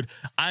conclude,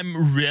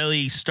 I'm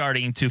really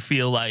starting to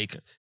feel like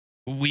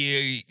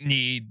we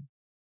need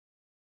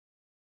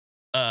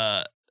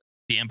the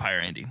Empire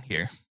ending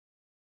here.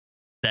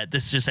 That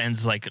this just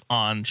ends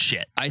on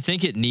shit. I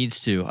think it needs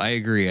to. I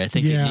agree. I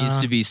think it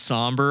needs to be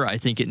somber. I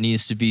think it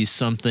needs to be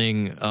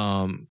something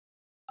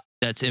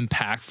that's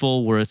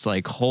impactful, where it's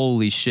like,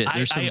 holy shit,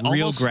 there's some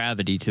real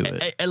gravity to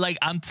it.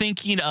 I'm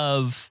thinking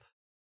of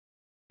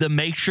The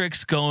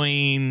Matrix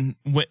going,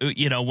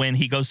 when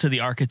he goes to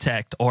the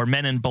architect, or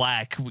Men in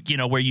Black,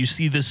 where you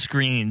see the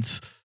screens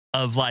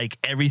of like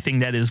everything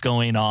that is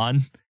going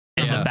on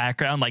in the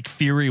background. Like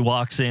Fury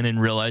walks in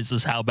and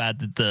realizes how bad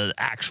the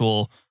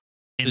actual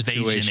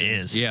invasion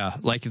is. Yeah,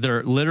 like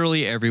they're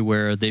literally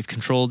everywhere. They've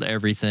controlled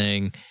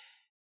everything,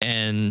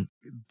 and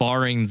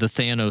barring the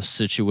Thanos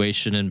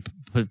situation and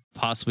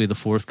possibly the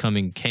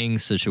forthcoming Kang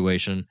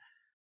situation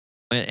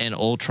and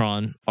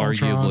Ultron,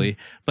 arguably.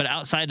 But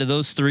outside of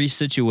those three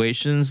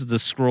situations, the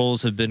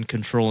Skrulls have been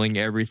controlling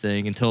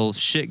everything until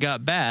shit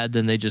got bad.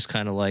 Then they just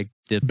kind of like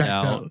dipped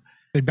out.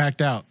 They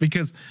backed out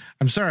because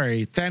I'm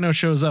sorry, Thanos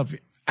shows up.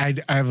 I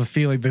have a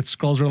feeling that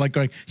Skrulls were like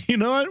going, you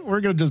know what?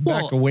 We're going to just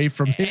back away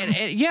from him.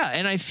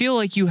 And I feel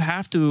like you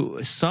have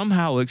to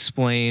somehow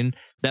explain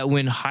that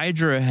when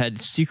Hydra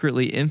had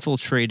secretly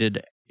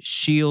infiltrated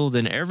S.H.I.E.L.D.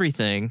 and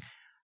everything,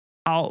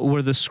 how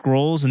were the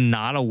Skrulls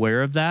not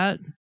aware of that?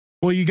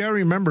 Well, you got to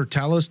remember,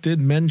 Talos did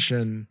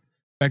mention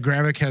that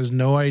Gravik has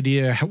no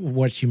idea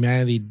what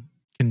humanity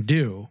can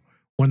do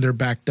when they're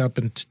backed up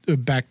against,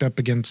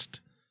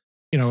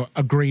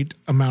 a great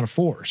amount of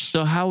force.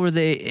 So how were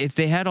they, if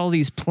they had all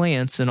these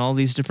plants and all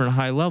these different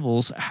high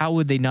levels, how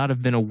would they not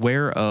have been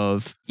aware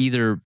of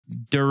either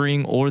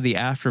during or the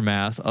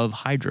aftermath of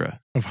Hydra?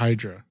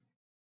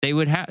 They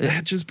would have.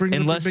 That just brings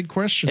up a big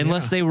question.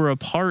 Unless they were a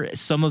part,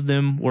 some of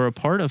them were a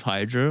part of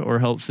Hydra or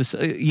helped.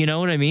 You know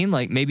what I mean?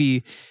 Like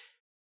maybe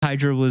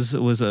Hydra was a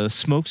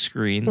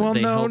smokescreen.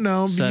 Well,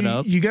 no. Set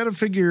up. You got to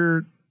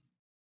figure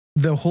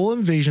the whole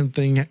invasion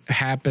thing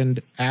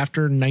happened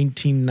after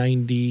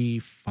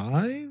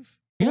 1995.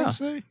 I want to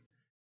say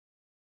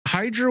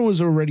Hydra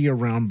was already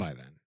around by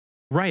then.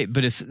 Right,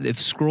 but if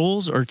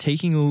Skrulls are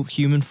taking a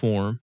human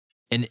form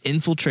and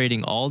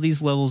infiltrating all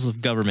these levels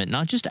of government,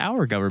 not just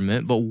our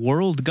government, but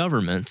world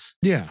governments.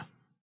 Yeah.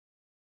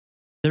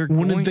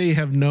 Wouldn't they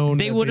have known?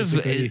 They would have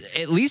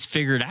at least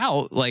figured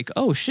out, like,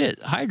 oh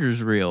shit,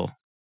 Hydra's real.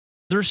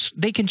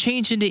 They can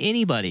change into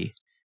anybody.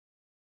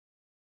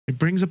 It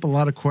brings up a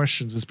lot of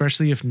questions,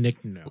 especially if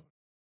Nick knew.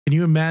 Can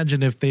you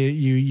imagine if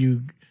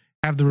you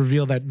have the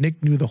reveal that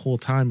Nick knew the whole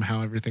time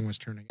how everything was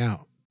turning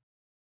out?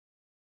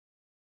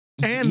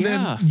 And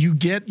then you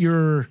get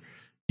your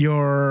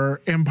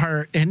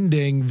empire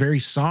ending very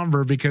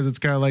somber because it's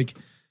kind of like,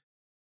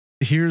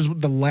 here's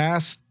the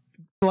last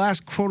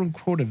quote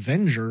unquote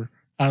Avenger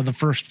out of the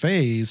first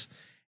phase,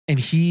 and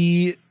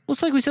well,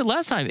 it's like we said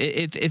last time.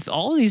 If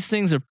all these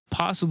things are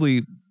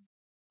possibly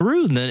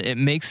true, then it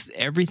makes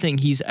everything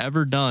he's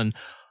ever done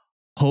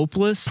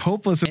hopeless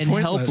and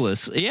pointless.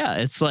 Helpless. Yeah,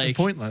 it's like and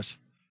pointless.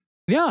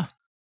 Yeah,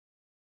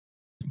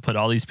 put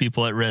all these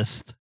people at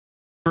risk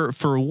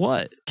for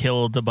what?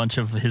 Killed a bunch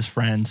of his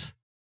friends.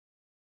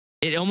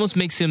 It almost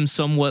makes him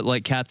somewhat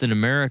like Captain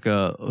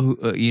America,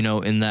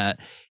 in that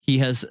he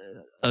has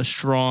a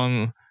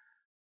strong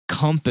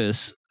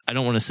compass. I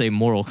don't want to say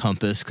moral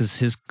compass because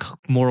his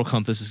moral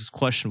compass is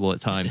questionable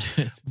at times,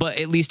 but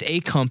at least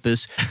a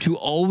compass to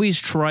always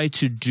try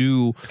to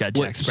do. It's got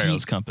Jack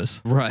Sparrow's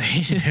compass.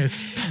 Right.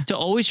 Yes. To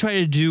always try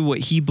to do what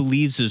he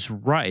believes is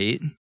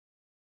right.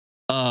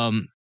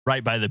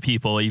 Right by the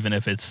people, even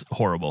if it's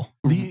horrible.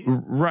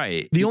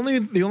 Right. The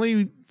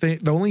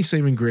only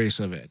saving grace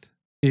of it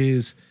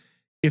is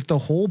if the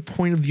whole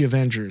point of the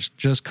Avengers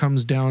just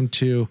comes down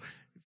to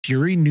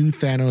Fury knew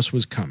Thanos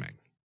was coming.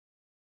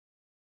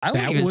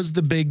 That was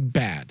the big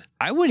bad.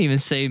 I wouldn't even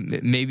say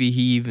maybe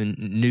he even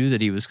knew that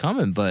he was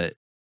coming, but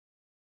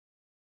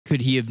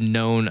could he have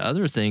known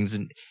other things?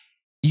 And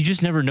you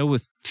just never know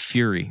with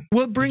Fury.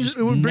 Well, it brings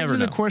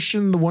into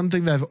question the one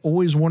thing that I've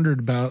always wondered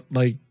about,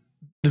 like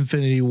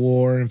Infinity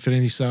War,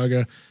 Infinity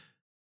Saga.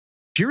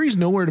 Fury's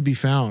nowhere to be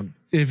found.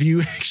 If you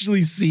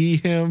actually see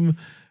him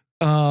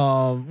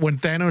when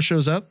Thanos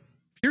shows up,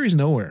 Fury's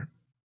nowhere.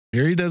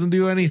 Fury doesn't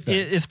do anything.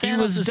 If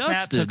Thanos'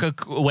 snap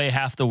took away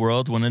half the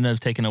world, wouldn't it have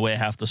taken away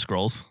half the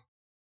Skrulls?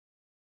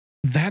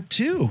 That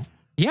too.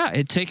 Yeah,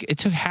 it took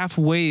half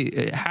of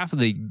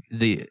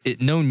the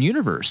known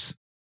universe.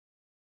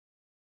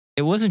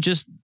 It wasn't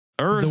just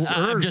Earth.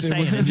 I'm just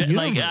saying,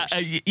 like,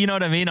 you know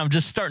what I mean? I'm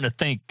just starting to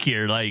think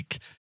here, like,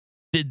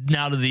 do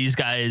these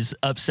guys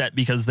upset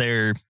because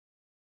they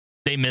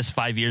missed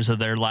 5 years of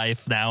their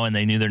life now and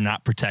they knew they're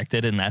not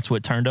protected and that's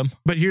what turned them?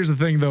 But here's the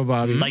thing though,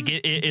 Bobby. Like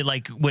it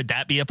like, would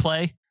that be a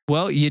play?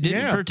 Well, you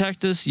didn't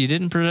protect us. You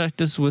didn't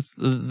protect us with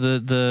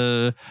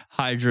the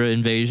Hydra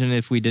invasion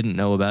if we didn't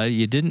know about it.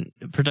 You didn't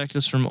protect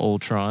us from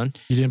Ultron.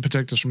 You didn't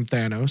protect us from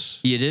Thanos.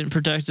 You didn't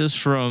protect us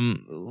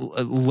from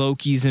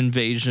Loki's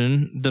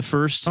invasion.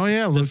 Loki's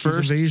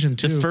invasion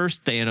too. The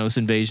first Thanos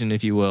invasion,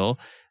 if you will.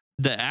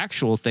 The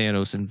actual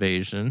Thanos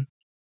invasion.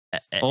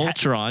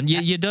 Ultron,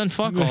 you done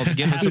fuck all to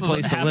give us a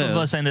place to live. Half of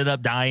us ended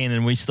up dying,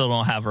 and we still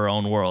don't have our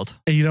own world.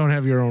 And you don't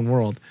have your own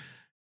world.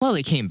 Well,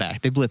 they came back.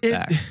 They blipped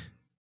back.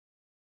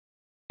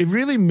 It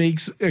really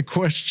makes a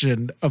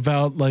question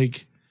about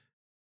like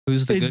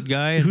who's the good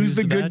guy, who's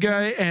the good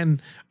guy,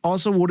 and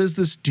also what does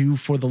this do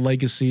for the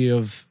legacy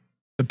of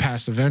the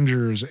past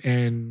Avengers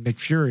and Nick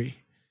Fury?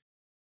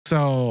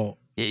 So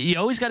you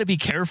always got to be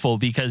careful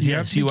because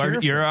you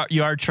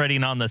are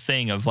treading on the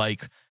thing of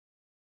like,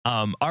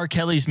 R.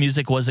 Kelly's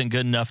music wasn't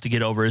good enough to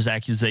get over his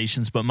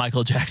accusations, but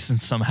Michael Jackson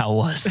somehow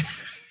was.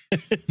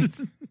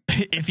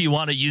 If you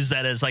want to use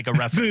that as like a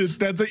reference.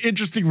 That's an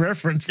interesting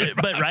reference.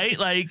 But right,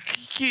 like,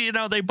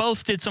 they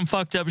both did some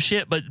fucked up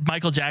shit, but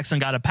Michael Jackson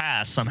got a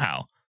pass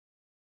somehow.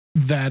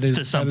 That is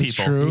to some that is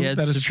people. True. He had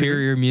that is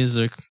superior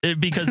music.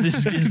 Because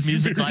his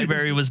music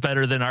library was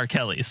better than R.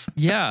 Kelly's.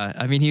 Yeah,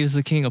 I mean, he was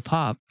the king of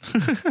pop.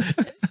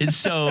 And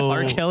so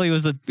R. Kelly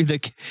was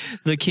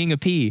the king of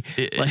P.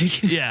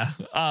 Like, yeah.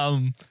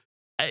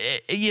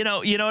 You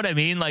know what I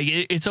mean? Like,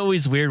 it's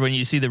always weird when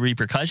you see the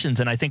repercussions,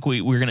 and I think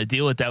we're going to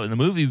deal with that in the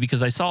movie,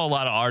 because I saw a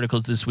lot of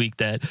articles this week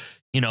that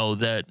a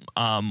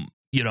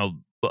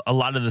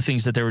lot of the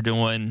things that they were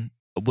doing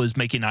was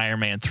making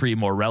Iron Man 3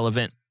 more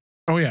relevant.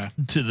 Oh yeah,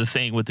 to the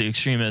thing with the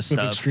extremist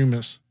stuff.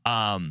 Extremists.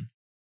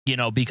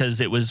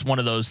 Because it was one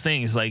of those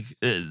things. Like,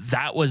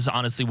 that was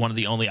honestly one of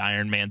the only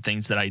Iron Man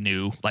things that I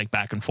knew, like,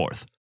 back and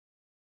forth.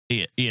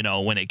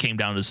 When it came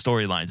down to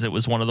storylines, it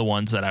was one of the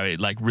ones that I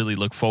like really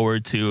look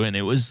forward to, and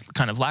it was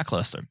kind of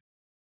lackluster.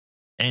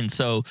 And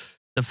so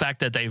the fact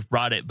that they've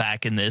brought it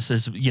back in this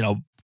is,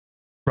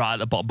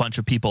 brought a bunch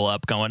of people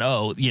up going,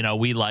 oh,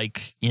 we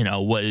like,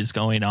 what is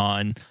going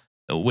on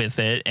with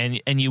it.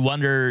 And you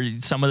wonder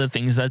some of the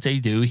things that they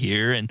do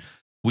here. And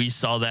we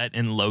saw that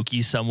in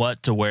Loki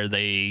somewhat, to where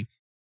they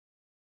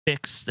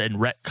fixed and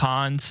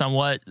retconned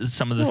somewhat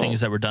some of the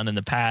things that were done in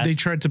the past. They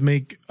tried to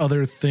make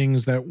other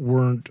things that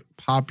weren't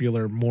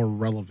popular more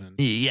relevant.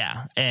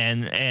 Yeah.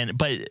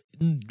 But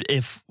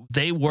if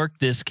they work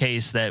this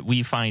case that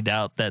we find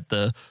out that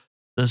the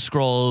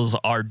Skrulls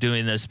are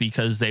doing this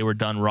because they were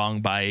done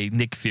wrong by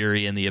Nick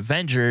Fury and the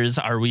Avengers,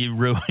 are we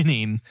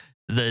ruining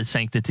the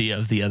sanctity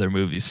of the other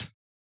movies?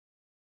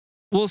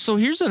 Well, so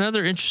here's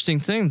another interesting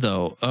thing,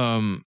 though.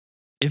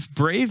 If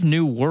Brave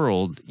New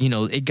World,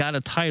 it got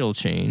a title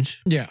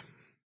change. Yeah.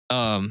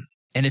 And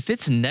if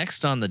it's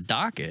next on the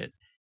docket,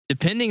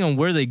 depending on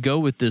where they go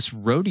with this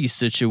Rhodey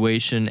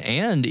situation,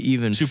 and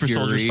even super Fury,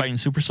 soldiers fighting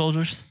super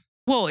soldiers.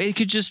 Well, it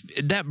could just,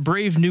 that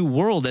Brave New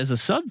World as a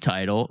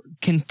subtitle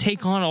can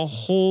take on a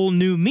whole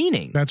new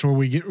meaning. That's where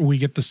we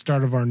get the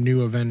start of our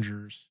new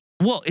Avengers.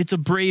 Well,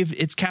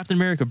 it's Captain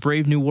America,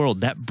 Brave New World.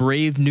 That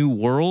Brave New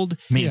World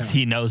means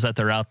he knows that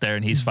they're out there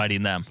and he's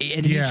fighting them.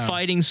 And he's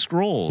fighting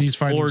Skrulls. He's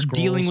fighting Skrulls.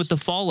 Dealing with the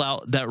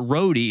fallout that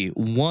Rhodey,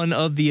 one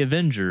of the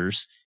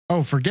Avengers.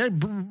 Oh, forget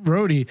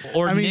Rhodey.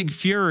 Or Nick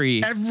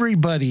Fury.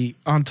 Everybody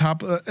on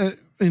top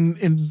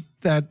in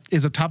that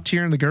is a top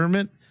tier in the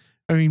government.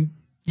 I mean,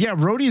 yeah,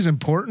 Rhodey is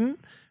important,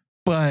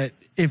 but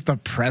if the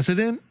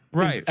president...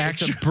 Right,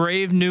 it's a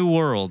Brave New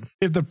World.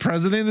 If the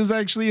president is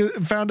actually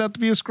found out to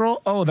be a Skrull,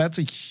 oh, that's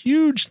a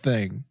huge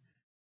thing.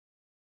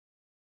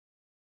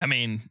 I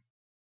mean,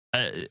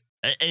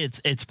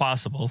 it's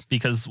possible,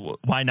 because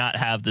why not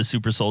have the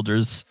super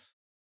soldiers?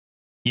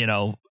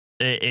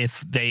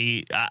 If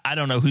they, I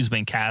don't know who's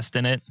been cast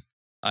in it.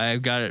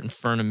 I've got it in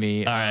front of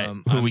me. All right,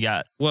 who we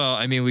got? Well,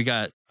 I mean, we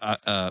got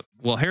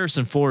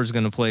Harrison Ford is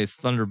going to play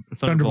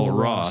Thunderbolt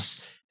Ross.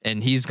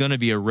 And he's going to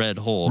be a Red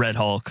Hulk. Red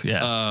Hulk,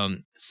 yeah.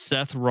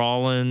 Seth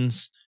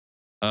Rollins.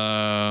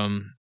 I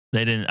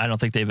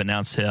don't think they've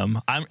announced him.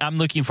 I'm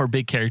looking for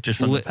big characters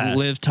from the past.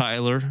 Liv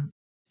Tyler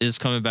is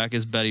coming back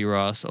as Betty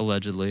Ross,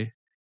 allegedly.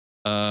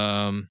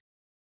 There's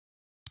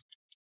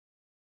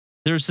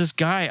this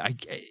guy.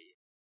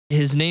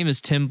 His name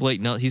is Tim Blake.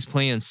 No, he's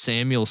playing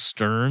Samuel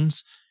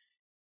Stearns.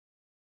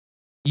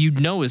 You'd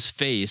know his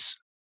face.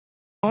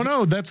 Oh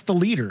no, that's the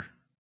leader.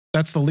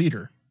 That's the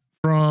leader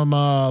from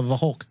the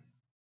Hulk.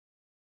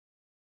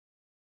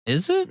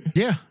 Is it?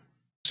 Yeah.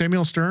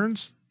 Samuel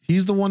Stearns.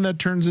 He's the one that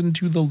turns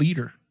into the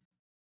leader.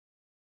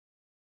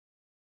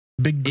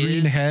 Big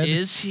green head.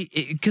 Is he?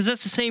 Because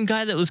that's the same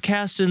guy that was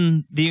cast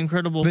in The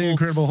Incredible Hulk.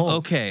 Incredible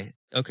Hulk.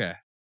 Okay.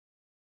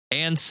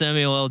 And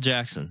Samuel L.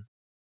 Jackson.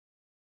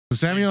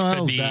 Samuel L.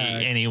 could be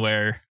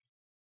anywhere.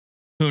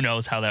 Who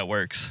knows how that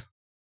works?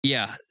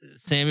 Yeah.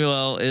 Samuel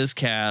L. is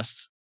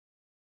cast.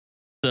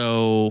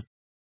 So...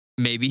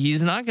 maybe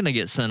he's not going to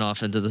get sent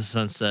off into the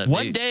sunset.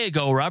 One day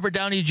ago, Robert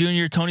Downey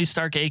Jr., Tony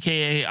Stark,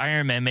 a.k.a.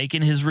 Iron Man,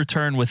 making his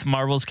return with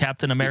Marvel's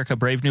Captain America,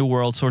 Brave New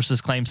World. Sources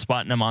claim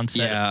spotting him on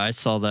set. Yeah, I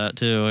saw that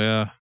too,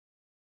 yeah.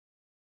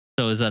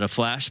 So is that a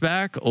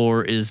flashback,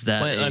 or is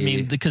that I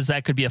mean, because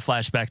that could be a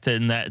flashback to,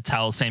 and that's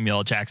how Samuel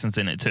L. Jackson's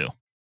in it too.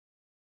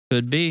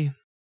 Could be.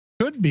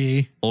 Could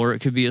be. Or it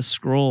could be a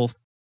Skrull.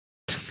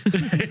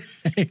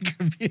 It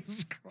could be a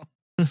Skrull.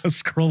 A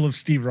Skrull of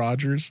Steve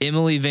Rogers.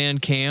 Emily Van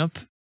Camp.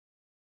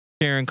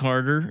 Sharon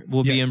Carter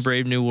will be in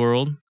Brave New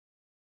World.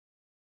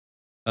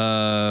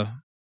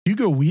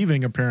 Hugo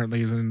Weaving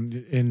apparently is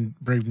in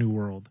Brave New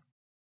World.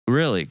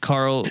 Really?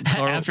 Carl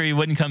after he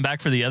wouldn't come back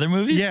for the other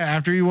movies? Yeah,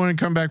 after he wouldn't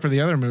come back for the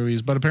other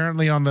movies. But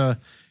apparently on the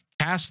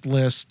cast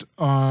list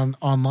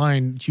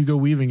online, Hugo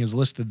Weaving is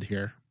listed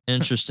here.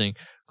 Interesting.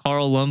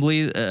 Carl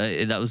Lumbly,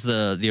 that was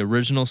the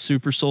original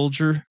super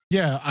soldier.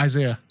 Yeah,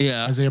 Isaiah.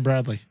 Yeah. Isaiah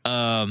Bradley.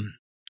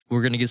 We're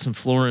going to get some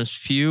Florence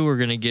Pugh. We're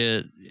going to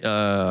get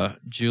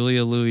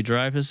Julia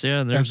Louis-Dreyfus.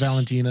 Yeah, and there's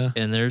Valentina.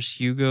 And there's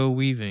Hugo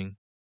Weaving.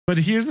 But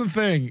here's the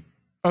thing.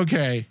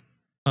 Okay.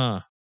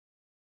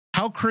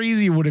 How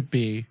crazy would it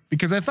be?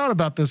 Because I thought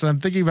about this and I'm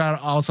thinking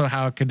about also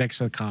how it connects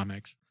to the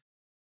comics.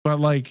 But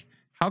like,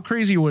 how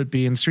crazy would it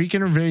be in Secret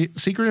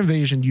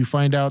Invasion? You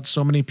find out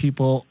so many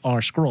people are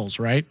Skrulls,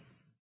 right?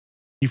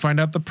 You find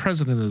out the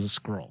president is a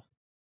Skrull.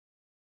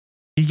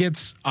 He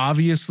gets,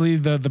 obviously,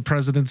 the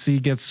presidency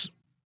gets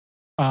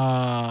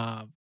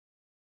denied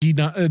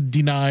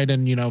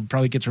and, you know,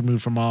 probably gets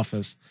removed from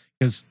office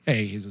because,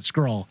 hey, he's a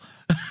Skrull.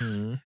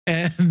 Mm-hmm.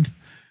 And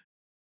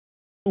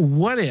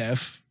what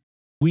if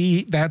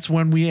that's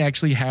when we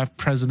actually have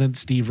President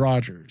Steve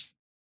Rogers?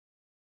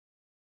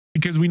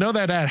 Because we know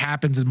that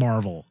happens in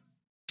Marvel.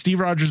 Steve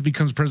Rogers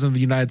becomes president of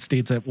the United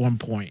States at one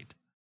point.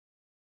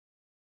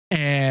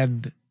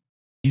 And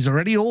he's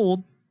already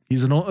old.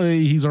 He's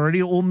already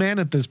an old man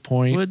at this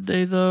point. Would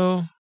they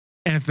though?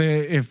 And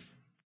if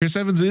Chris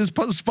Evans is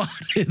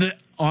spotted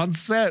on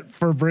set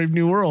for Brave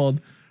New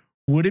World,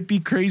 would it be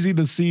crazy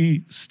to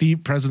see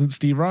President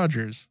Steve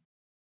Rogers?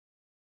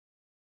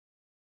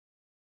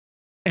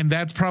 And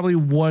that's probably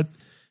what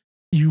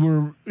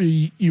you were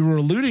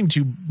alluding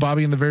to,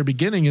 Bobby, in the very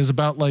beginning, is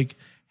about like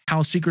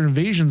how Secret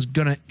Invasion's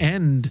gonna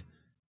end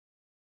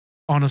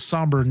on a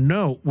somber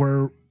note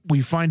where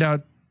we find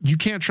out you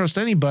can't trust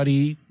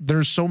anybody.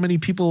 There's so many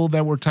people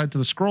that were tied to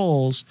the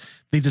Skrulls.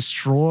 They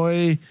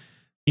destroy,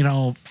 you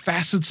know,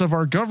 facets of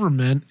our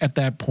government at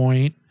that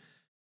point.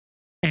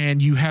 And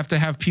you have to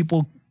have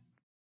people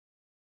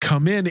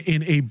come in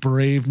a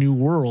Brave New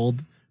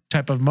World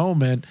type of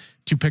moment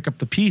to pick up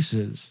the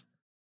pieces.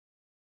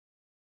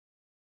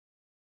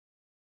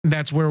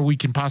 That's where we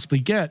can possibly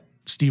get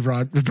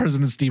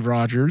President Steve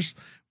Rogers.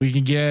 We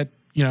can get,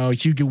 you know,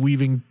 Hugo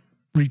Weaving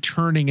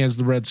returning as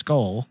the Red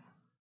Skull.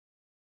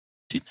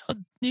 Do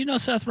you know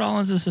Seth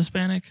Rollins is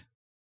Hispanic?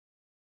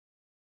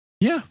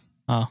 Yeah.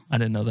 Oh, I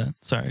didn't know that.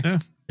 Sorry. Yeah.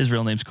 His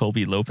real name's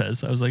Colby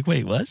Lopez. I was like,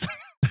 wait, what?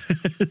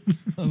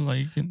 I'm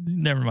like,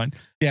 never mind.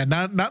 Yeah,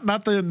 not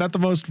the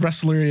most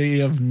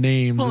wrestlery of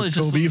names. Well,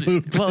 Colby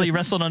he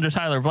wrestled under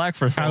Tyler Black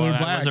for so long.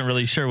 I wasn't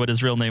really sure what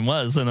his real name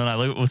was, and then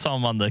I saw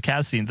him on the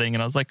casting thing,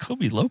 and I was like,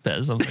 Colby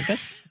Lopez. I was like,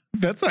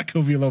 that's not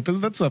Colby Lopez.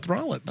 That's Seth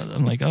Rollins.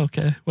 I'm like,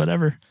 okay,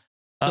 whatever.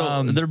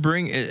 So they're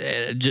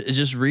bringing,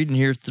 just reading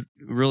here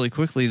really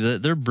quickly,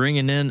 that they're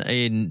bringing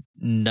in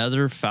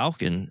another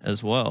Falcon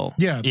as well.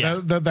 Yeah.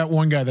 That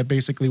one guy that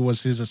basically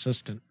was his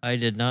assistant. I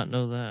did not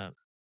know that.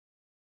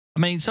 I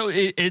mean, so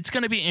it's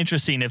going to be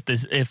interesting if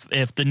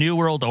the New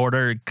World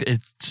Order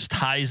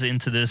ties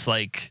into this,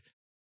 like,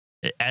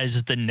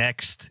 as the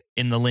next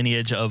in the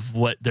lineage of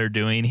what they're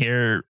doing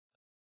here.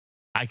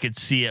 I could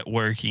see it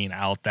working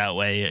out that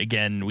way.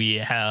 Again, we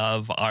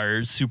have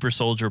our super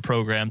soldier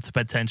program to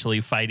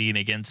potentially fighting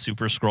against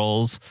super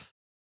Skrulls.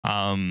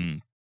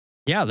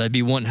 Yeah, that'd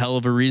be one hell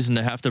of a reason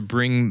to have to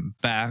bring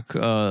back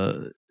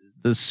the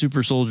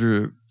super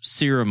soldier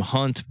serum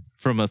hunt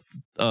from a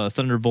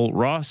Thunderbolt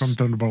Ross. From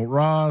Thunderbolt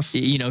Ross.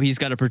 You know, he's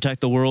got to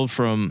protect the world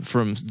from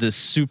this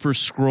super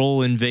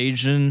Skrull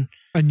invasion.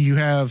 And you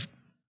have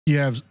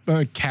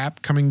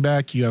Cap coming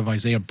back. You have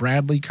Isaiah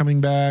Bradley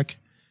coming back.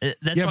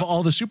 You have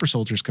all the super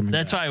soldiers coming back.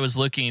 That's why I was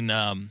looking.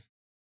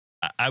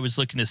 I was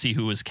looking to see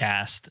who was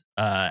cast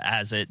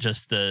as it,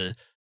 just to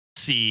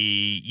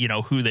see, you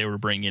know, who they were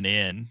bringing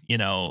in, you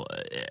know,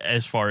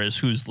 as far as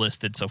who's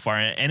listed so far.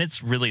 And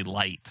it's really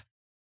light.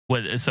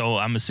 So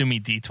I'm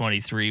assuming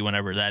D23,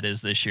 whenever that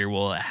is this year,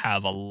 will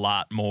have a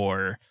lot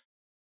more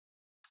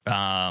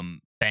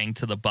bang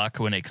to the buck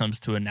when it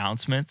comes to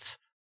announcements.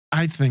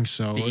 I think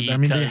so. I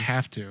mean, they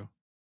have to.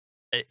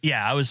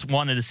 Yeah, I was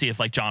wanting to see if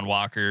like John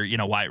Walker, you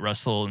know, Wyatt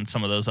Russell and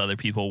some of those other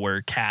people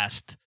were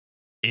cast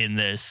in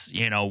this,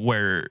 you know,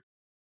 where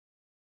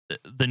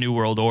the New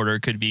World Order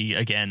could be,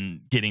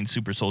 again, getting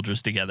super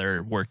soldiers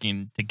together,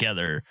 working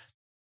together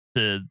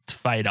to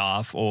fight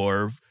off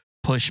or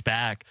push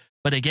back.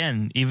 But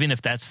again, even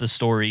if that's the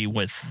story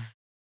with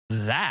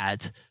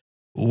that,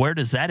 where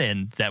does that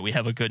end? That we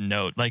have a good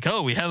note, like,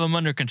 oh, we have them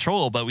under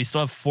control, but we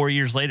still have 4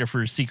 years later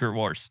for Secret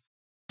Wars,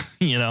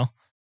 you know?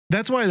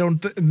 That's why I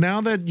don't.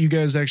 Now that you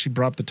guys actually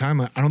brought up the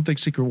timeline, I don't think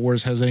Secret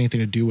Wars has anything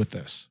to do with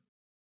this.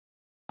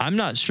 I'm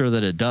not sure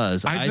that it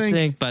does. I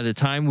think by the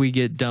time we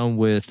get done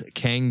with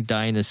Kang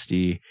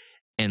Dynasty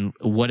and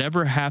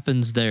whatever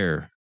happens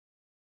there,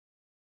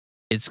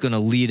 it's going to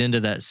lead into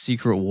that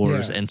Secret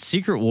Wars. Yeah. And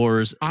Secret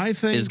Wars, I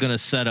think, is going to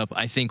set up,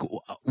 I think,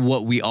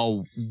 what we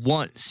all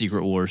want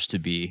Secret Wars to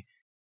be.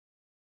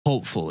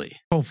 Hopefully.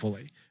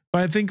 But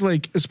I think,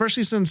 like,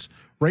 especially since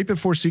right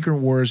before Secret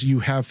Wars, you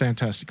have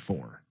Fantastic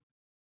Four.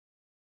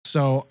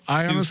 So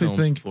I honestly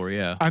think,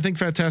 I think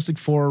Fantastic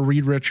Four,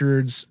 Reed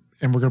Richards,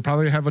 and we're going to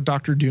probably have a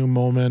Doctor Doom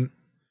moment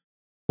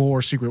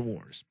for Secret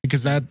Wars,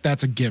 because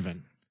that's a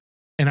given.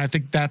 And I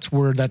think that's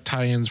where that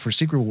tie-ins for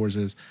Secret Wars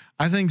is.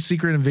 I think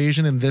Secret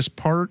Invasion in this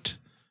part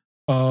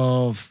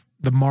of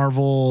the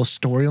Marvel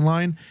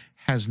storyline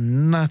has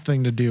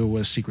nothing to do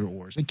with Secret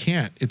Wars. It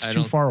can't. It's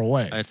too far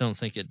away. I don't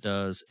think it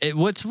does.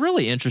 What's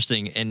really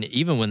interesting, and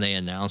even when they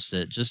announced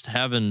it, just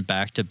having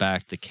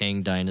back-to-back the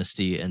Kang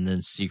Dynasty and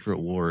then Secret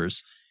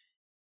Wars,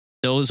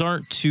 Those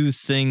aren't two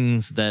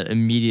things that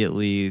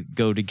immediately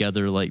go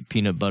together like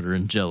peanut butter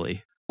and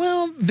jelly.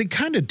 Well, they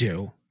kind of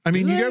do. I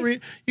mean, you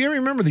gotta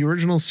remember the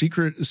original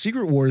Secret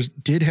Wars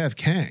did have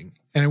Kang,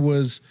 and it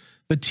was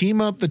the team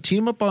up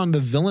on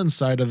the villain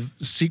side of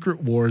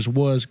Secret Wars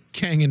was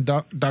Kang and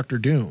Doctor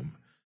Doom,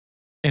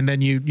 and then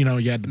you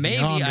had the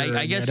Beyonder,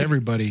 I guess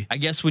everybody. I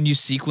guess when you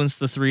sequence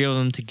the three of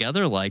them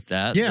together like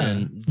that,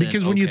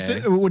 because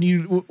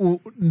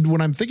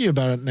when I'm thinking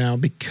about it now,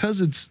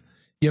 because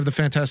you have the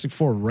Fantastic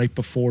Four right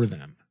before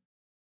them.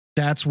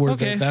 That's where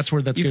that's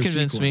You've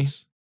convinced me.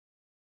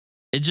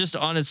 It just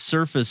on its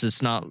surface,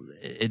 it's not.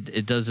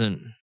 It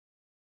doesn't.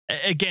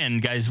 Again,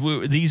 guys,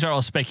 these are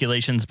all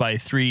speculations by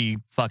three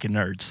fucking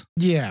nerds.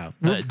 Yeah,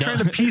 we're trying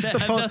to piece the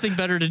puzzle. Nothing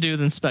better to do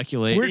than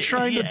speculate. We're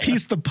trying to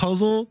piece the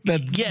puzzle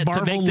that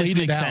Marvel laid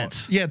it out.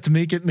 Sense. Yeah, to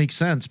make it make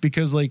sense,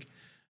 because think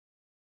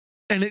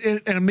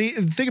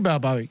about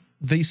it, Bobby.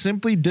 They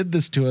simply did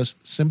this to us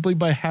simply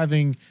by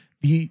having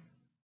the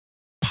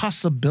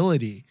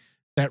possibility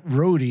that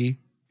Rhodey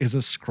is a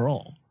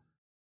Skrull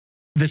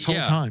this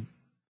whole time.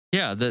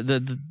 Yeah,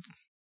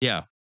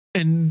 yeah.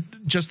 And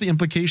just the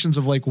implications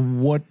of what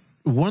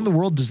in the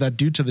world does that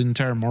do to the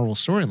entire Marvel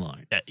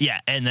storyline?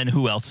 Yeah, and then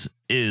who else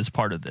is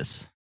part of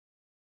this?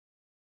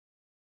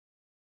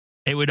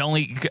 It would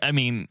only, I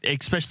mean,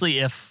 especially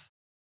if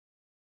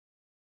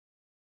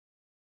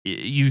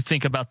you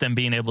think about them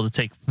being able to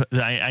take,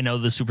 I know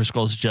the Super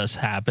Skrulls just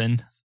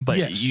happened, but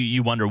yes.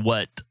 you wonder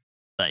what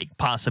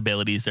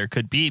possibilities there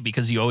could be,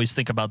 because you always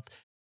think about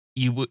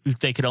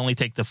they could only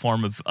take the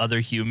form of other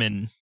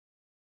human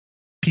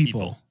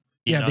people.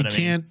 Yeah,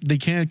 they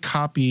can't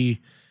copy,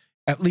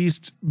 at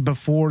least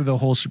before the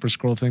whole Super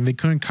Skrull thing, they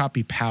couldn't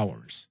copy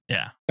powers.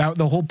 Yeah.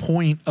 The whole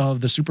point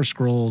of the Super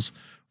Skrulls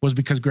was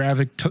because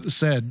Gravik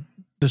said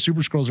the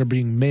Super Skrulls are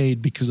being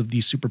made because of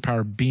these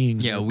superpower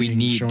beings. Yeah, we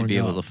need to be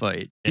able to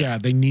fight. Yeah,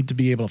 they need to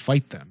be able to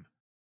fight them.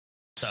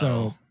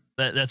 So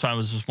that's why I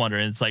was just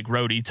wondering. It's like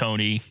Rhodey,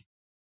 Tony.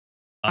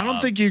 I don't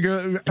think you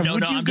go. No,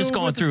 I'm just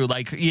going through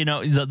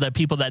the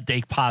people that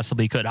they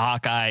possibly could.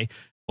 Hawkeye,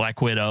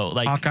 Black Widow.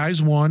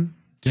 Hawkeye's one.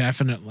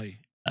 Definitely.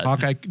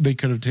 Hawkeye, they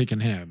could have taken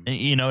him.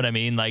 You know what I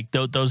mean?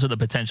 Those are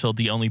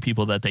the only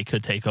people that they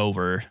could take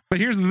over. But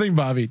here's the thing,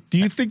 Bobby. Do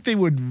you think they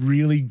would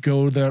really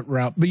go that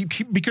route?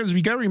 Because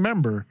we got to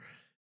remember,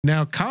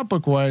 now, comic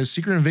book wise,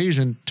 Secret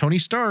Invasion, Tony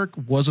Stark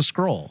was a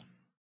Skrull.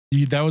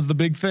 That was the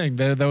big thing.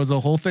 That was the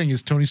whole thing,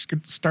 is Tony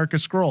Stark a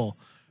Skrull.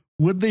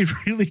 Would they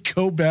really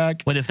go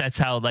back? What if that's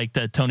how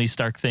the Tony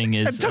Stark thing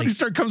is? And Tony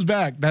Stark comes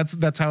back.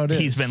 That's how it is.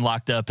 He's been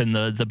locked up in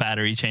the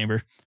battery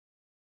chamber.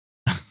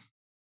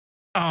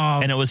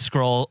 And it was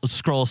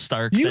Skrull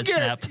Stark that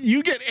snapped.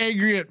 You get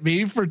angry at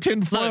me for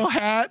tinfoil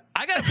hat.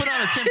 I got to put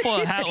on a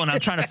tinfoil hat when I'm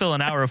trying to fill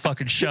an hour of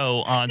fucking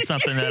show on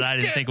something that I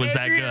didn't think was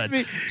that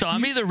good. So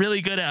I'm either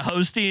really good at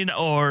hosting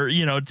or,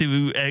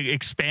 to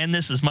expand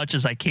this as much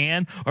as I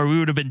can, or we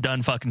would have been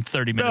done fucking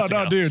 30 minutes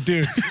ago. No,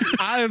 dude.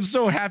 I am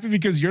so happy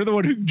because you're the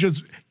one who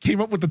just came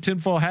up with the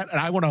tinfoil hat,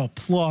 and I want to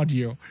applaud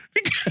you,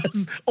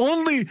 because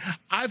only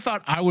I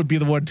thought I would be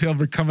the one to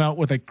ever come out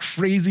with a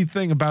crazy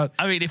thing about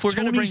if we're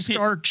going to bring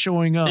Stark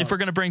showing up. If we're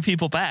going to bring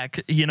people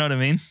back, you know what I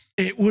mean?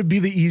 It would be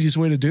the easiest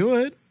way to do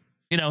it.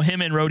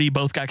 Him and Rhodey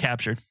both got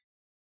captured.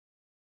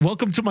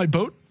 Welcome to my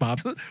boat, Bob.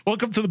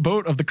 Welcome to the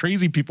boat of the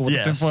crazy people with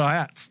the tinfoil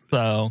hats.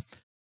 So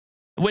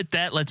with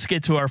that, let's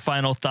get to our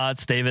final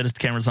thoughts. David, the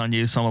camera's on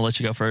you, so I'm going to let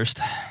you go first.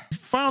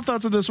 Final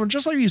thoughts of this one.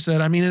 Just like you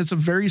said, it's a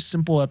very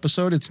simple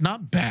episode. It's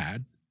not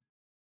bad.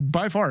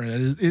 By far,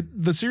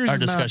 the series. Our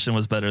discussion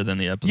was better than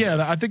the episode.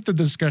 Yeah, I think the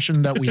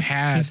discussion that we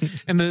had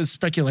and the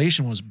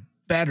speculation was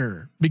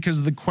better because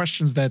of the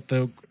questions that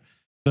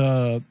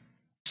the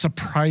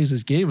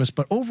surprises gave us.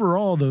 But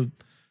overall, the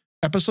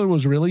episode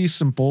was really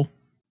simple.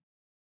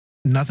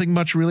 Nothing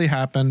much really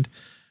happened.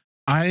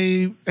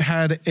 I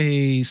had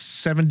a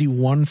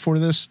 71 for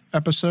this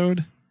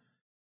episode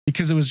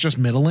because it was just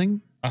middling.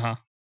 Uh-huh.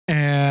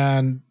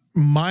 And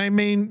my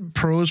main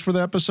pros for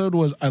the episode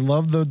was I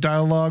love the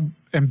dialogue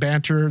and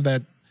banter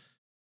that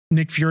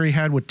Nick Fury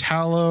had with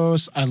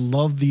Talos. I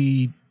love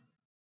the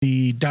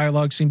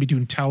dialogue scene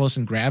between Talos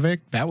and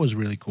Gravik. That was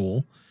really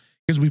cool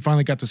because we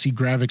finally got to see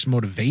Gravik's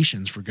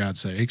motivations, for God's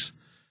sakes.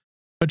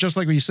 But just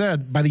like we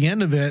said, by the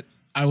end of it,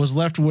 I was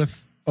left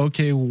with,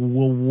 okay,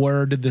 well,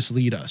 where did this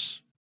lead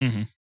us?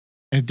 Mm-hmm.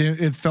 And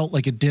it felt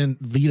like it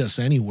didn't lead us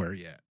anywhere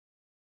yet.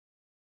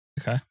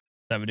 Okay.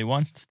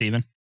 71.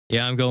 Steven?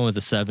 Yeah, I'm going with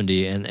the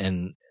 70.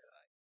 And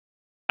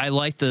I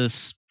like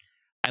this.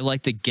 I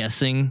like the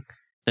guessing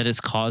that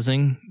it's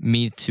causing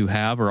me to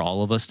have, or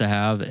all of us to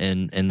have,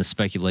 and the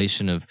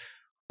speculation of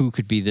who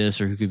could be this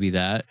or who could be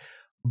that.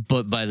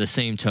 But by the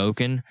same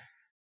token,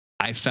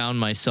 I found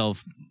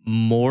myself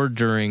more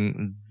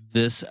during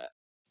this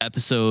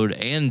episode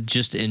and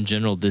just in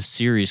general this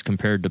series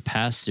compared to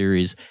past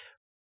series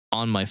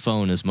on my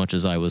phone as much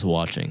as I was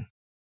watching,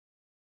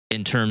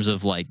 in terms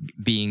of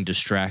being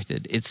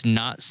distracted. It's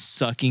not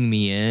sucking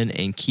me in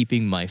and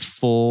keeping my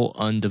full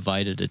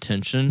undivided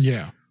attention.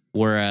 Yeah.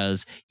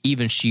 Whereas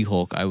even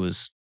She-Hulk, I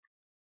was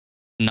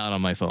not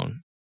on my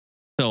phone.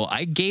 So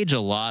I gauge a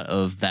lot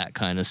of that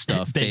kind of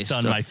stuff based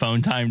on my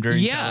phone time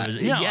during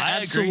television. Yeah,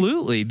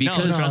 absolutely.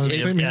 Because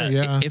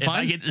if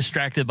I get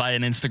distracted by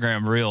an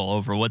Instagram reel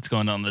over what's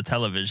going on the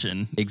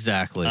television,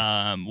 exactly.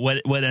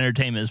 What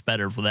entertainment is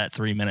better for that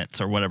 3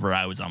 minutes or whatever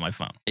I was on my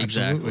phone?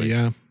 Exactly. Absolutely,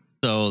 yeah.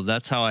 So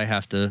that's how I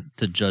have to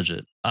judge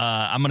it.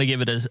 I'm gonna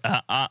give it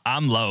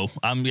I'm low.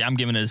 I'm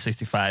giving it a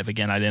 65.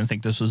 Again, I didn't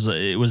think this was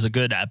it was a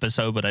good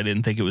episode, but I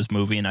didn't think it was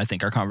movie. And I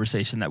think our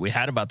conversation that we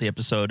had about the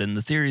episode and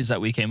the theories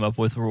that we came up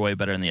with were way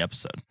better in the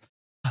episode.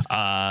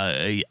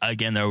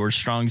 Again, there were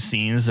strong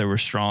scenes, there were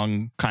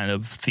strong kind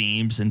of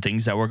themes and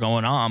things that were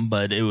going on,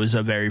 but it was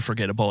a very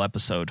forgettable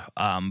episode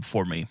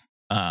for me.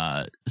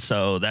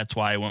 So that's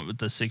why I went with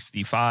the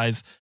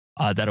 65.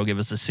 That'll give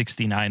us a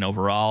 69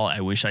 overall.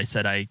 I wish I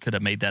said I could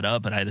have made that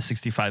up, but I had a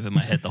 65 in my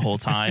head the whole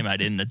time. I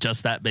didn't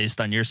adjust that based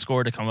on your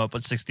score to come up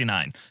with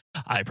 69.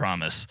 I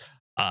promise.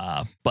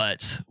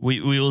 But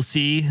we will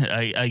see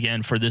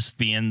again for this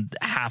being the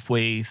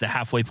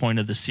halfway point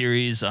of the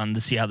series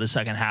to see how the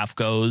second half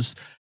goes.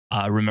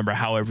 Remember,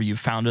 however you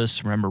found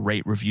us, remember,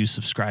 rate, review,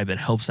 subscribe. It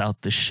helps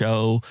out the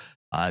show.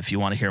 If you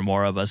want to hear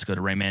more of us, go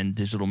to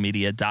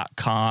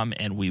raymandigitalmedia.com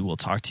and we will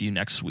talk to you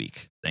next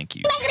week. Thank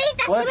you.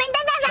 What?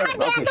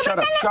 Okay, shut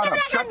up.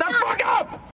 Shut the fuck up!